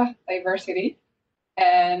diversity?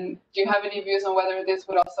 And do you have any views on whether this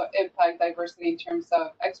would also impact diversity in terms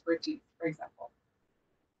of expertise, for example?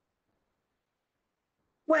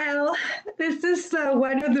 Well, this is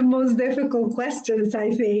one of the most difficult questions,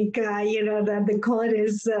 I think, that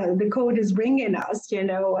the code is bringing us, and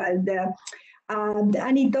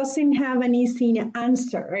it doesn't have an easy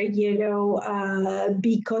answer,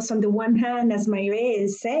 because on the one hand, as Mayre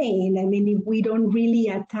is saying, I mean, if we don't really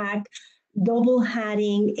attack double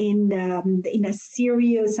heading in a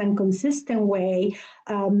serious and consistent way,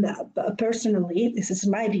 personally, this is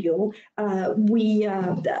my view,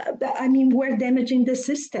 we're damaging the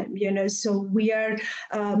system, so we are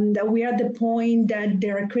at the point that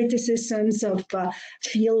there are criticisms of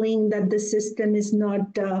feeling that the system is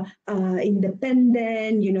not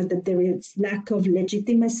independent, that there is lack of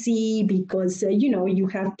legitimacy because, you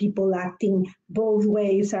have people acting both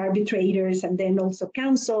ways, arbitrators and then also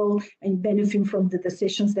counsel, and benefiting from the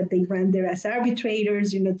decisions that they render as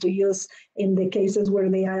arbitrators, to use in the cases where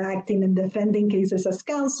they are acting and defending cases as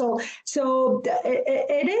counsel. So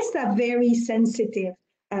it is a very sensitive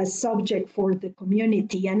subject for the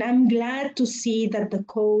community. And I'm glad to see that the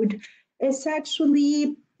code is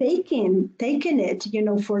actually taking it,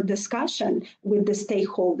 for discussion with the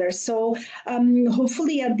stakeholders. So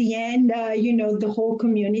hopefully at the end, the whole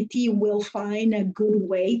community will find a good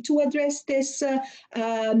way to address this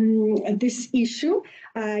this issue.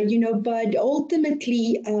 But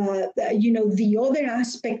ultimately, the other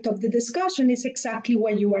aspect of the discussion is exactly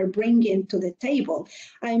what you are bringing to the table.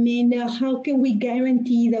 I mean, how can we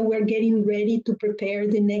guarantee that we're getting ready to prepare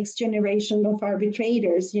the next generation of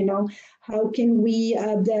arbitrators? How can we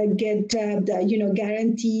guarantee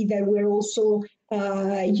that we're also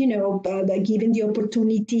given the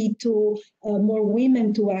opportunity to more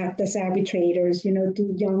women to act as arbitrators,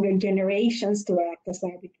 to younger generations to act as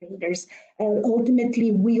arbitrators.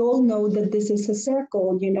 Ultimately, we all know that this is a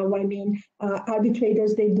circle,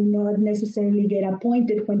 arbitrators, they do not necessarily get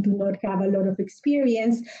appointed when do not have a lot of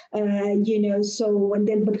experience, but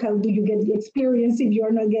how do you get the experience if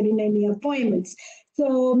you're not getting any appointments?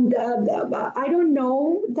 So I don't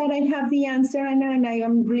know that I have the answer, and I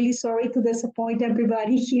am really sorry to disappoint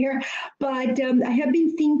everybody here, but I have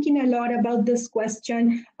been thinking a lot about this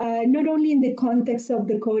question, not only in the context of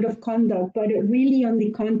the code of conduct, but really on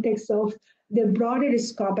the context of the broader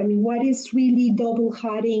scope. I mean, what is really double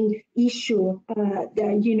heading issue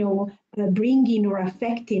bringing or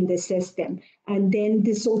affecting the system? And then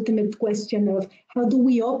this ultimate question of how do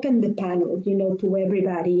we open the panel, to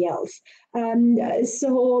everybody else?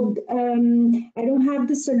 So I don't have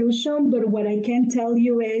the solution, but what I can tell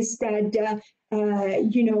you is that,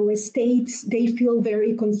 states, they feel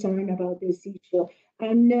very concerned about this issue.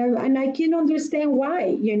 And I can understand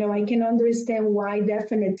why, I can understand why,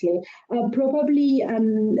 definitely. Probably a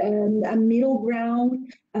middle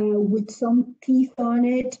ground with some teeth on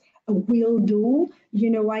it will do.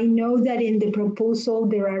 I know that in the proposal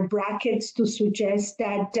there are brackets to suggest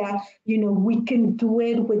that, we can do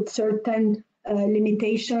it with certain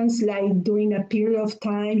limitations, like during a period of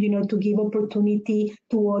time, to give opportunity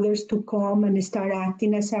to others to come and start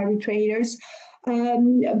acting as arbitrators.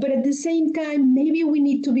 But at the same time, maybe we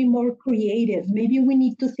need to be more creative. Maybe we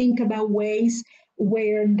need to think about ways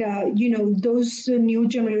where those new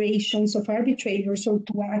generations of arbitrators, or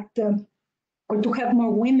to act or to have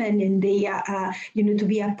more women in the, to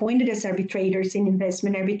be appointed as arbitrators in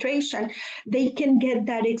investment arbitration, they can get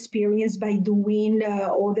that experience by doing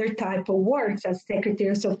other type of works as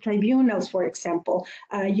secretaries of tribunals, for example,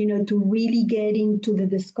 to really get into the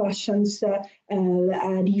discussions at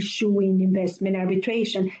issue in investment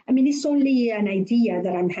arbitration. I mean, it's only an idea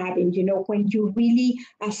that I'm having, when you really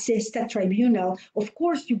assist a tribunal, of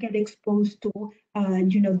course, you get exposed to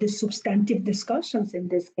the substantive discussions in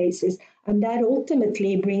these cases, and that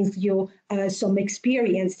ultimately brings you some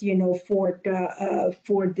experience, for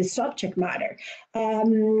the subject matter.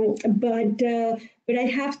 But I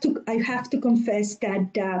have to confess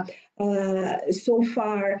that so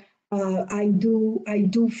far I do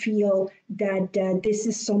feel that this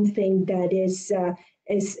is something that is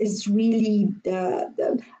really,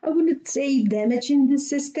 I wouldn't say damaging the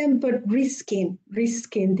system, but risking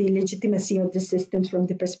the legitimacy of the systems from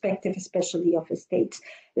the perspective, especially of the states.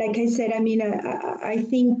 Like I said, I mean, I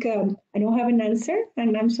think I don't have an answer,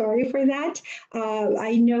 and I'm sorry for that.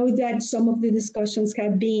 I know that some of the discussions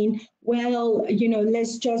have been, well,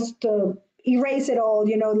 let's just erase it all,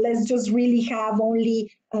 let's just really have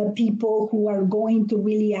only people who are going to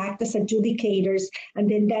really act as adjudicators, and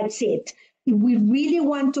then that's it. If we really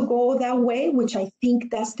want to go that way, which I think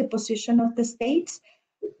that's the position of the states,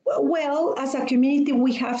 well, as a community,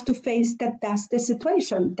 we have to face that's the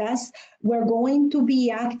situation. We're going to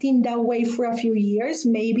be acting that way for a few years.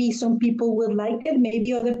 Maybe some people will like it,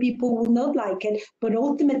 maybe other people will not like it. But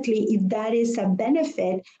ultimately, if that is a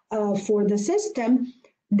benefit for the system,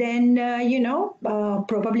 then,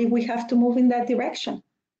 probably we have to move in that direction.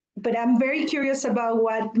 But I'm very curious about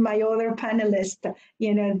what my other panelists,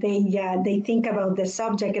 they think about the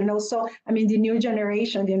subject. And also, the new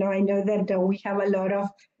generation, I know that we have a lot of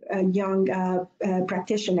young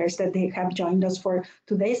practitioners that they have joined us for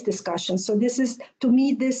today's discussion. So to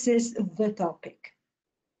me, this is the topic.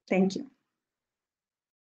 Thank you.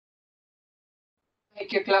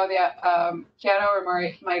 Thank you, Claudia. Chiara or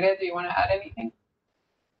Mayre, do you want to add anything?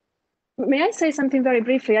 May I say something very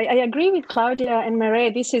briefly? I agree with Claudia and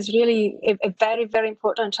Mayre. This is really a very, very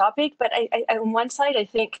important topic. But on one side, I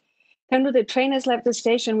think kind of the train has left the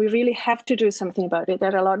station. We really have to do something about it.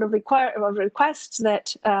 There are a lot of requests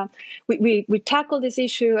that we tackle this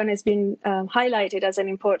issue, and it's been highlighted as an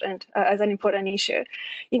important issue.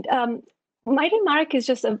 My remark is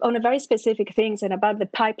just on a very specific things and about the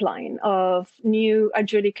pipeline of new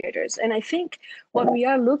adjudicators. And I think what we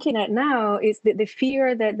are looking at now is the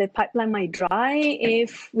fear that the pipeline might dry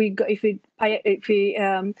if we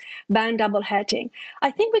ban double hatting. I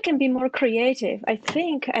think we can be more creative. I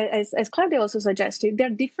think, as Claudia also suggested, there are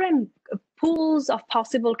different pools of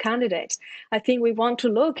possible candidates. I think we want to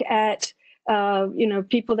look at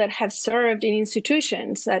people that have served in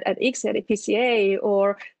institutions at ICSID, at PCA,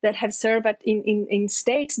 or that have served in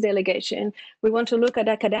states delegation. We want to look at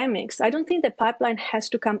academics. I don't think the pipeline has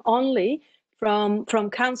to come only from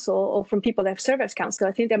council or from people that have served as council.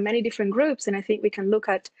 I think there are many different groups, and I think we can look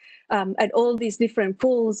at all these different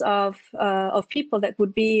pools of people that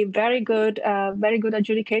would be very good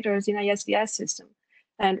adjudicators in ISDS system,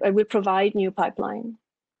 and we provide new pipeline.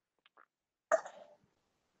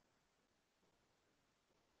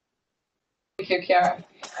 Thank you, Chiara.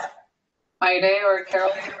 Mayre or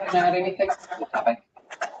Carol, do you want to add anything to the topic?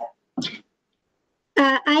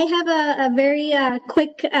 I have a very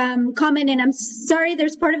quick comment, and I'm sorry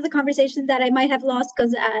there's part of the conversation that I might have lost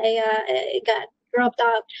because I got dropped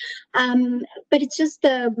out. But it's just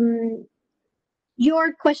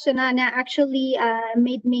your question, Anna, actually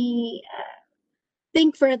made me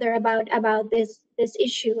think further about this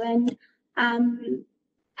issue. And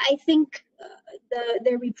I think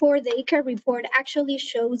the report, the ICAR report, actually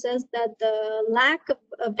shows us that the lack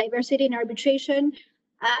of diversity in arbitration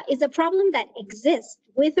is a problem that exists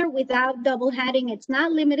with or without double hatting. It's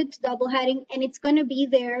not limited to double hatting, and it's going to be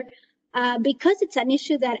there because it's an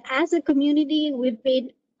issue that as a community we've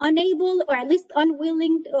been unable, or at least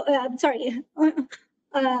unwilling,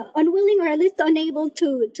 unwilling or at least unable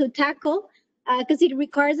to tackle because it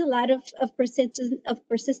requires a lot of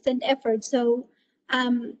persistent effort. So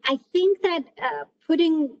I think that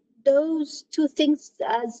putting those two things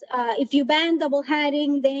as if you ban double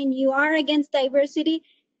hatting, then you are against diversity.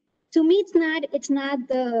 To me, it's not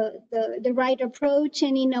the right approach.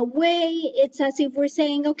 And in a way, it's as if we're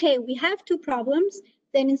saying, okay, we have two problems.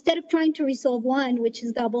 Then instead of trying to resolve one, which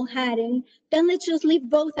is double hatting, then let's just leave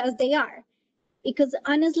both as they are. Because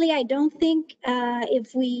honestly, I don't think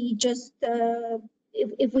if we just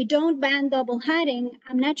if we don't ban double hatting,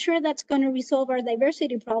 I'm not sure that's going to resolve our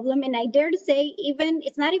diversity problem. And I dare to say, even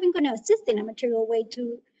it's not even going to assist in a material way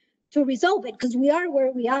to resolve it, because we are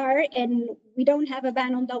where we are and we don't have a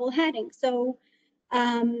ban on double hatting. So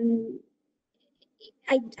I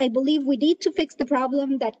believe we need to fix the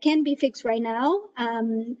problem that can be fixed right now,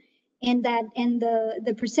 and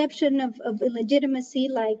the perception of illegitimacy,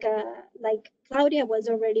 like Claudia was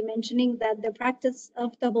already mentioning, that the practice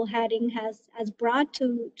of double hatting has brought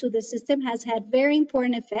to the system has had very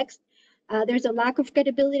important effects. There's a lack of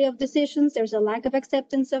credibility of decisions. There's a lack of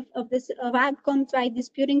acceptance of outcomes by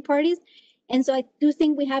disputing parties. And so I do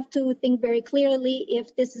think we have to think very clearly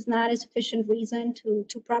if this is not a sufficient reason to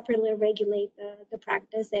properly regulate the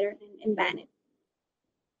practice there and ban it.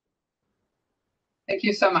 Thank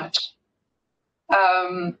you so much.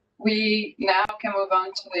 We now can move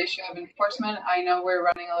on to the issue of enforcement. I know we're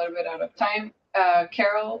running a little bit out of time.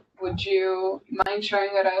 Carol, would you mind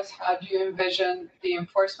sharing with us how do you envision the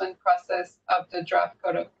enforcement process of the draft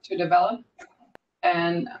code to develop?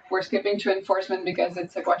 And we're skipping to enforcement because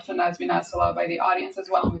it's a question that has been asked a lot by the audience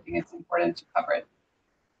as well, and we think it's important to cover it.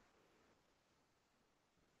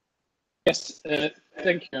 Yes,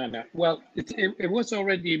 thank you, Anna. Well, it was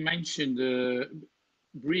already mentioned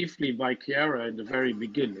briefly by Chiara at the very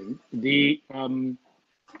beginning, the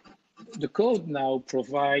code now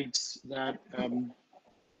provides that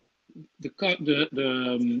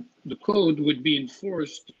the code would be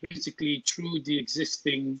enforced basically through the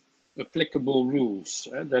existing applicable rules.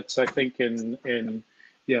 That's, I think,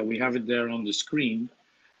 yeah, we have it there on the screen.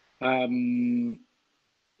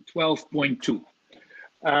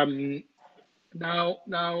 12.2. Now,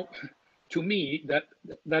 to me,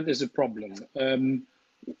 that is a problem.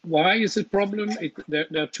 Why is it a problem? There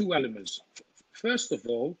are two elements. First of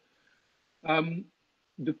all,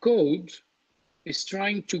 the code is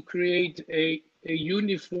trying to create a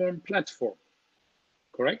uniform platform,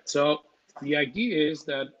 correct? So the idea is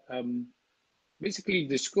that basically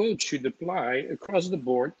this code should apply across the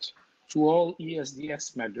board to all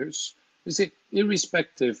ISDS matters,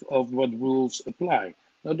 irrespective of what rules apply.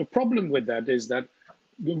 Now, the problem with that is that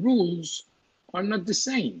the rules are not the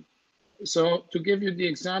same. So to give you the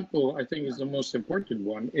example, I think is the most important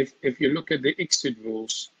one. If you look at the ICSID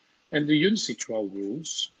rules and the UNCITRAL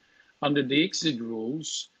rules, under the ICSID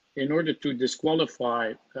rules, in order to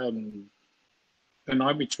disqualify an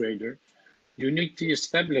arbitrator, you need to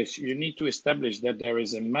establish that there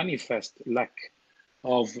is a manifest lack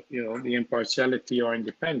of the impartiality or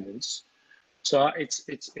independence. So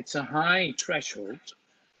it's a high threshold,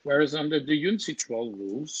 whereas under the UNCITRAL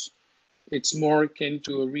rules, it's more akin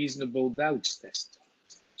to a reasonable doubts test.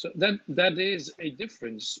 So that is a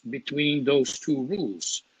difference between those two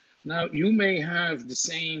rules. Now, you may have the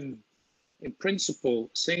same, in principle,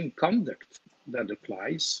 same conduct that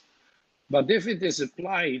applies, but if it is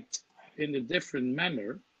applied in a different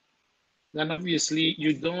manner, then obviously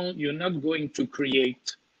you're not going to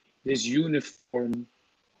create this uniform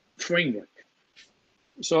framework.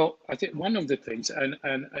 So I think one of the things, and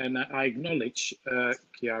I acknowledge,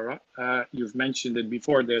 Chiara, you've mentioned it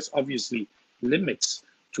before, there's obviously limits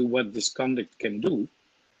to what this conduct can do.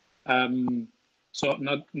 So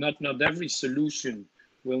not every solution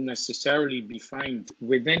will necessarily be found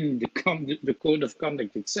within the code of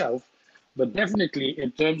conduct itself, but definitely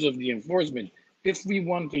in terms of the enforcement, if we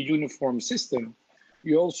want a uniform system,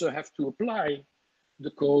 you also have to apply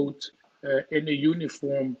the code in a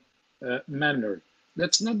uniform manner.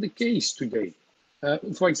 That's not the case today.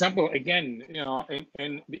 For example, again,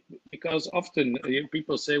 and because often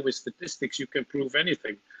people say with statistics you can prove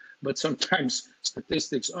anything, but sometimes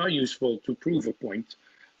statistics are useful to prove a point.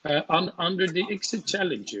 Under the ICSID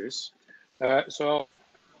challenges, so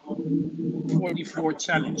 44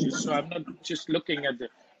 challenges. So I'm not just looking at the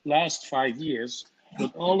last 5 years,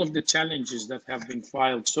 but all of the challenges that have been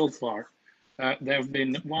filed so far. There have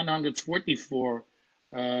been 144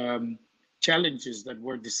 challenges that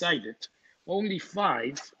were decided. Only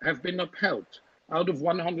 5 have been upheld out of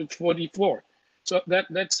 144. So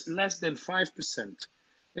that's less than 5%.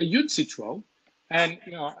 A UNCITRAL, and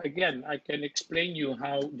again, I can explain you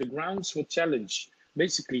how the grounds for challenge,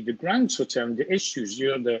 basically the grounds for challenge, the issues,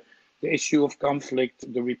 the issue of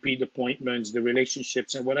conflict, the repeat appointments, the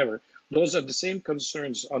relationships and whatever, those are the same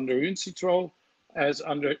concerns under UNCITRAL as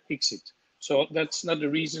under ICSID. So that's not the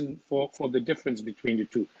reason for the difference between the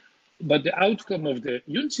two. But the outcome of the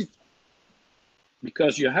UNCITRAL,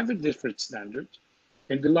 because you have a different standard,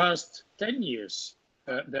 in the last 10 years,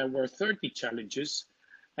 there were 30 challenges,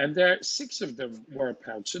 and 6 of them were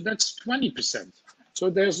upheld. So that's 20%. So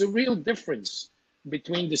there's a real difference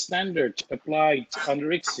between the standard applied under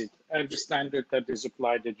ICSID and the standard that is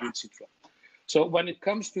applied at UNCITRAL. So when it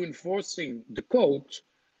comes to enforcing the code,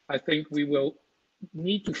 I think we will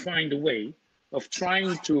need to find a way of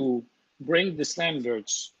trying to bring the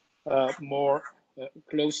standards more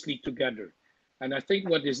closely together. And I think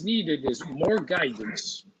what is needed is more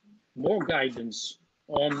guidance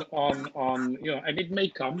on and it may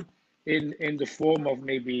come in the form of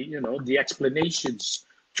maybe, the explanations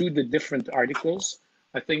to the different articles.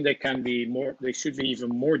 I think they should be even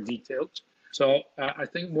more detailed. So I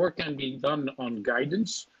think more can be done on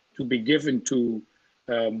guidance to be given to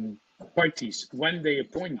parties when they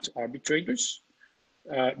appoint arbitrators,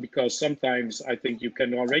 because sometimes I think you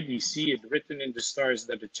can already see it written in the stars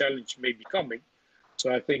that a challenge may be coming.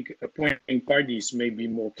 So I think appointing parties may be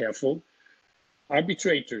more careful.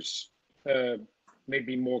 Arbitrators may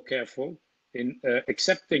be more careful in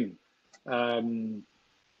accepting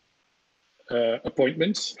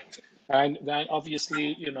appointments, and then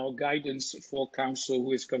obviously, guidance for counsel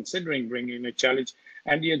who is considering bringing a challenge,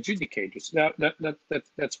 and the adjudicators.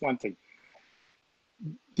 That's one thing.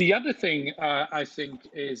 The other thing I think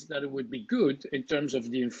is that it would be good in terms of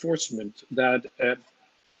the enforcement that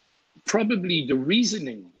probably the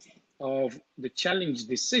reasoning of the challenge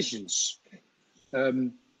decisions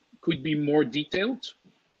could be more detailed.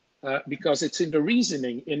 because it's in the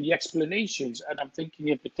reasoning, in the explanations, and I'm thinking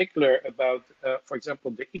in particular about, for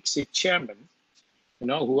example, the ICSID chairman,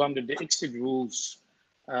 who under the ICSID rules,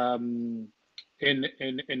 in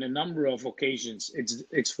a number of occasions,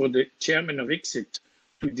 it's for the chairman of ICSID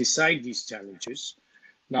to decide these challenges.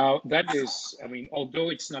 Now, that is, I mean, although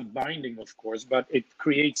it's not binding, of course, but it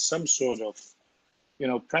creates some sort of,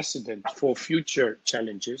 precedent for future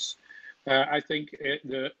challenges. I think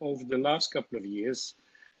over the last couple of years,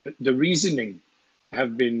 the reasoning has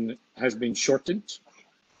been shortened.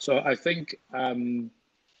 So I think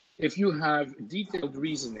if you have detailed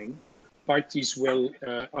reasoning, parties will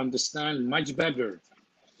understand much better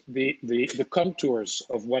the contours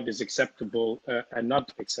of what is acceptable and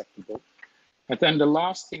not acceptable. And then the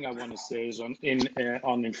last thing I want to say is on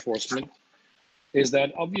enforcement, is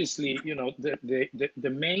that obviously, the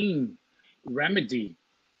main remedy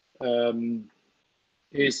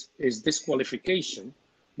is disqualification,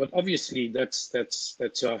 but obviously that's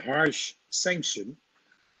a harsh sanction.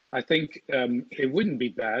 I think it wouldn't be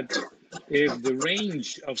bad if the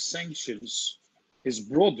range of sanctions is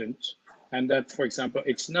broadened, and that, for example,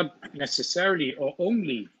 it's not necessarily or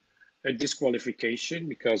only a disqualification,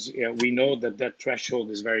 because we know that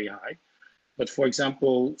threshold is very high. But for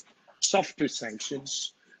example, softer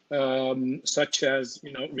sanctions, such as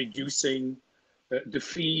reducing the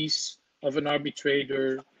fees of an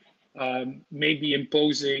arbitrator, maybe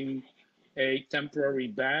imposing a temporary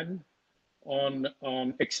ban on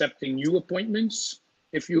accepting new appointments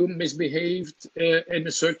if you misbehaved in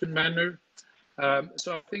a certain manner.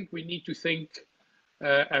 So I think we need to think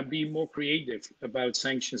and be more creative about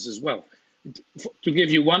sanctions as well. To give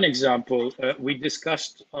you one example, we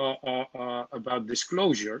discussed about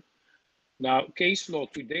disclosure. Now, case law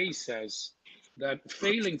today says that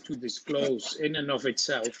failing to disclose in and of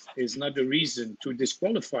itself is not a reason to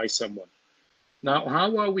disqualify someone. Now,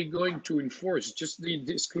 how are we going to enforce just the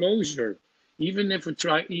disclosure, even if an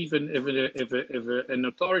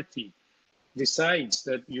authority decides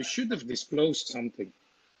that you should have disclosed something,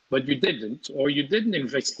 but you didn't, or you didn't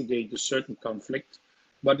investigate a certain conflict,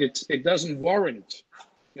 but it doesn't warrant,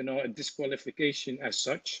 a disqualification as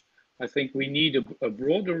such? I think we need a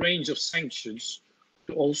broader range of sanctions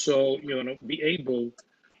to also, be able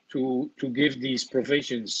to give these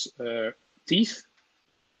provisions teeth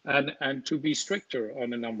and to be stricter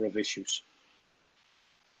on a number of issues.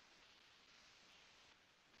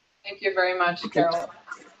 Thank you very much, Carol.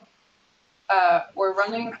 We're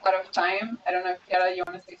running out of time. I don't know if Chiara, you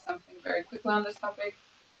want to say something very quickly on this topic?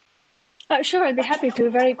 Sure, I'd be happy to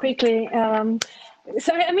very quickly.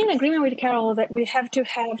 So I'm in agreement with Carol that we have to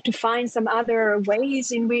find some other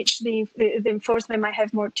ways in which the enforcement might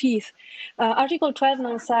have more teeth. Article 12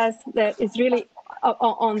 now says that it's really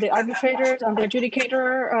on the arbitrators, on the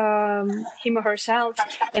adjudicator, him or herself,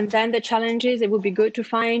 and then the challenges. It would be good to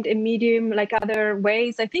find a medium, like other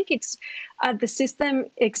ways. I think it's the system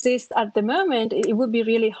exists at the moment. It would be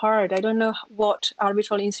really hard. I don't know what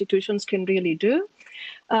arbitral institutions can really do.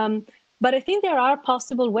 But I think there are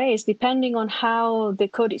possible ways, depending on how the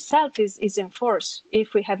code itself is enforced.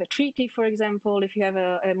 If we have a treaty, for example, if you have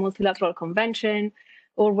a multilateral convention,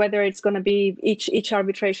 or whether it's going to be each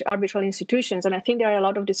arbitral institutions. And I think there are a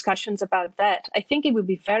lot of discussions about that. I think it would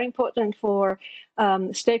be very important for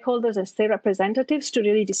stakeholders and state representatives to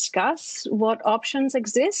really discuss what options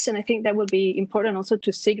exist. And I think that will be important also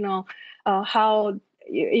to signal how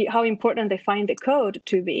important they find the code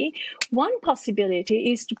to be. One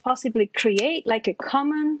possibility is to possibly create like a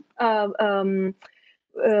common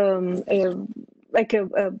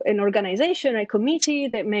an organization, a committee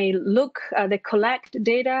that may look, they collect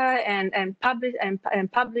data and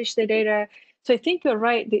publish the data. So I think you're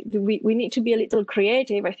right. We need to be a little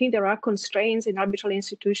creative. I think there are constraints in arbitral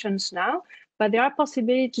institutions now, but there are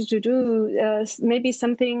possibilities to do maybe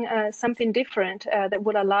something different that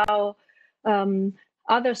would allow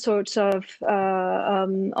other sorts of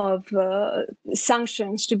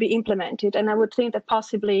sanctions to be implemented. And I would think that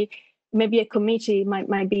possibly maybe a committee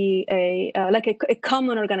might be a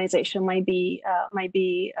common organization might be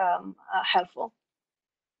helpful.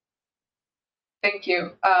 Thank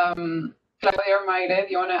you. Claudia or Maide,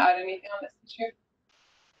 do you want to add anything on this issue?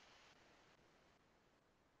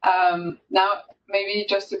 Now, maybe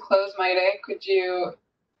just to close, Maide, could you,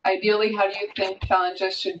 ideally, how do you think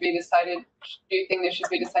challenges should be decided? Do you think they should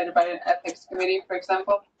be decided by an ethics committee, for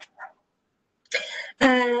example?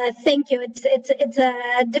 Thank you. It's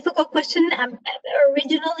a difficult question.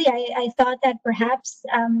 Originally, I thought that perhaps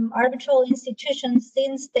arbitral institutions,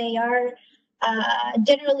 since they are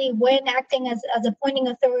generally, when acting as appointing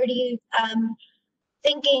authority,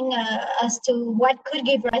 thinking as to what could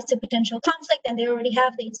give rise to potential conflict, and they already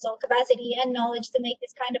have the installed capacity and knowledge to make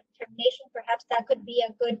this kind of determination. Perhaps that could be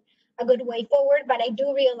a good way forward. But I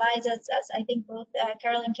do realize, as I think both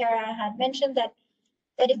Carol and Kara had mentioned, that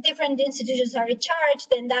if different institutions are in charge,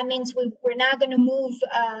 then that means we're not going to move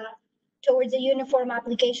towards a uniform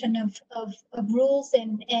application of rules,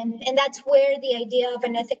 and that's where the idea of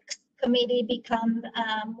an ethics committee become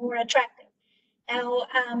more attractive. Now,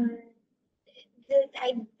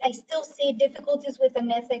 I still see difficulties with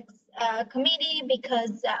an ethics committee,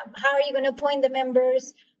 because how are you going to appoint the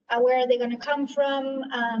members? Where are they going to come from?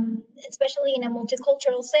 Especially in a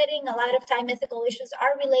multicultural setting, a lot of time ethical issues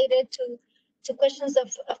are related to questions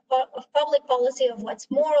of public policy, of what's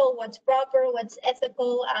moral, what's proper, what's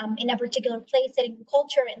ethical in a particular place, setting,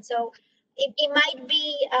 culture. And so it might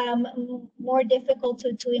be more difficult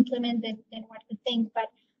to implement than what we think.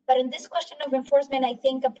 But in this question of enforcement, I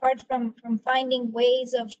think apart from finding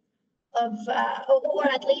ways of or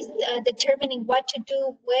at least determining what to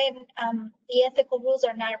do when the ethical rules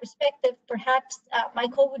are not respected, perhaps my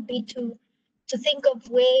call would be to think of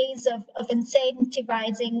ways of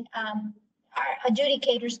incentivizing our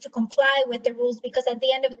adjudicators to comply with the rules, because at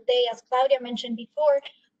the end of the day, as Claudia mentioned before,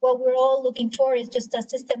 what we're all looking for is just a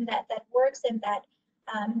system that works and that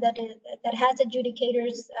has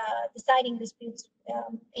adjudicators deciding disputes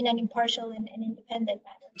in an impartial and independent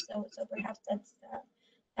manner. So perhaps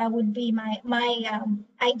that would be my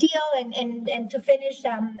ideal. And to finish,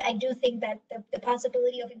 I do think that the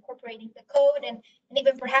possibility of incorporating the code and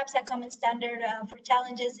even perhaps a common standard for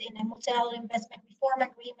challenges in a multilateral investment reform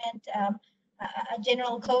agreement, a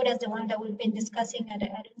general code as the one that we've been discussing at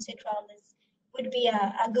UNCITRAL would be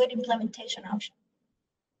a good implementation option.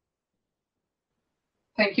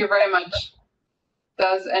 Thank you very much.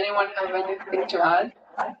 Does anyone have anything to add?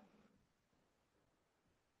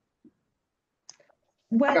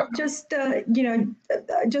 Well, just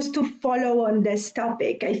just to follow on this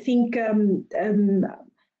topic, I think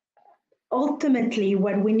ultimately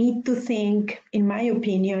what we need to think, in my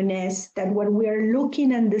opinion, is that what we are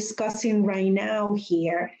looking and discussing right now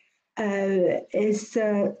here is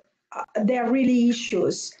there are really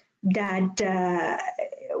issues that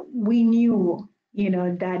we knew,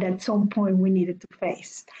 that at some point we needed to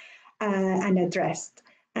face and address.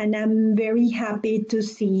 And I'm very happy to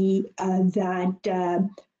see that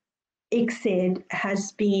ICSID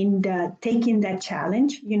has been taking that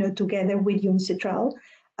challenge, together with UNCITRAL.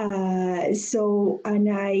 I'm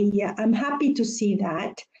happy to see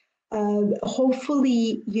that.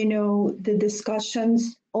 Hopefully, the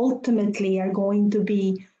discussions ultimately are going to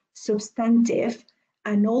be substantive,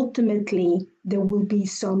 and ultimately there will be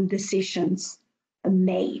some decisions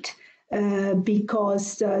made.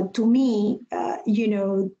 Because to me,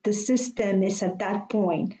 the system is at that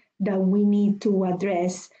point that we need to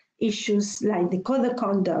address issues like the code of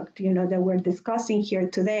conduct, that we're discussing here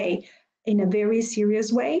today in a very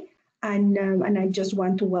serious way. And I just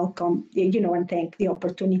want to welcome, and thank the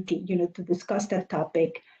opportunity, to discuss that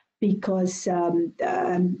topic, because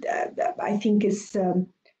I think is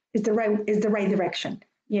the right direction,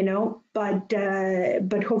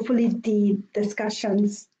 But hopefully the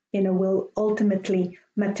discussions, will ultimately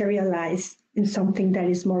materialize in something that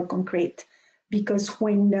is more concrete. Because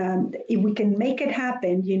if we can make it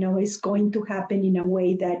happen, it's going to happen in a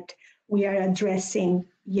way that we are addressing,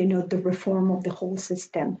 the reform of the whole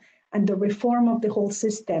system. And the reform of the whole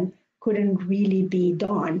system couldn't really be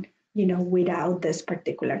done, without this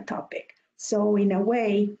particular topic. So in a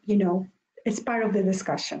way, it's part of the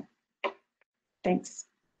discussion. Thanks.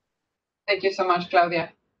 Thank you so much,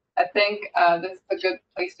 Claudia. I think this is a good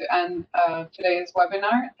place to end today's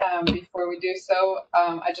webinar. Before we do so,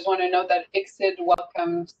 I just want to note that ICSID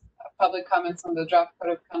welcomes public comments on the draft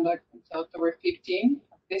code of conduct until October 15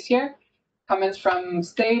 of this year. Comments from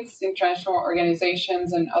states, international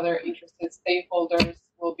organizations, and other interested stakeholders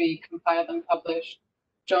will be compiled and published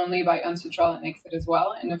jointly by UNCITRAL and ICSID as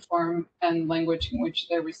well, in the form and language in which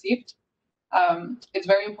they're received. It's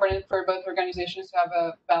very important for both organizations to have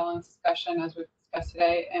a balanced discussion, as we've discussed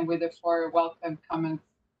today, and we therefore welcome comments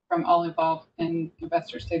from all involved in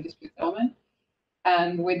investor-state dispute settlement.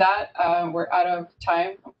 And with that, we're out of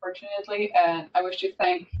time, unfortunately, and I wish to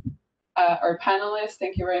thank our panelists.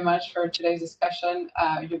 Thank you very much for today's discussion.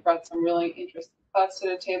 You brought some really interesting thoughts to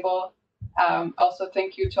the table. Also,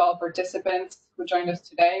 thank you to all participants who joined us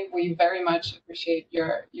today. We very much appreciate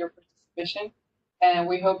your participation, and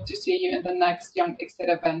we hope to see you in the next Young ICSID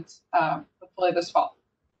event, hopefully this fall.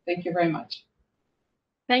 Thank you very much.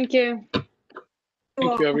 Thank you.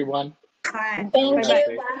 Thank you, everyone. Bye. Thank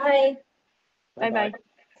you. Bye. Bye-bye.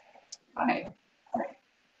 Bye.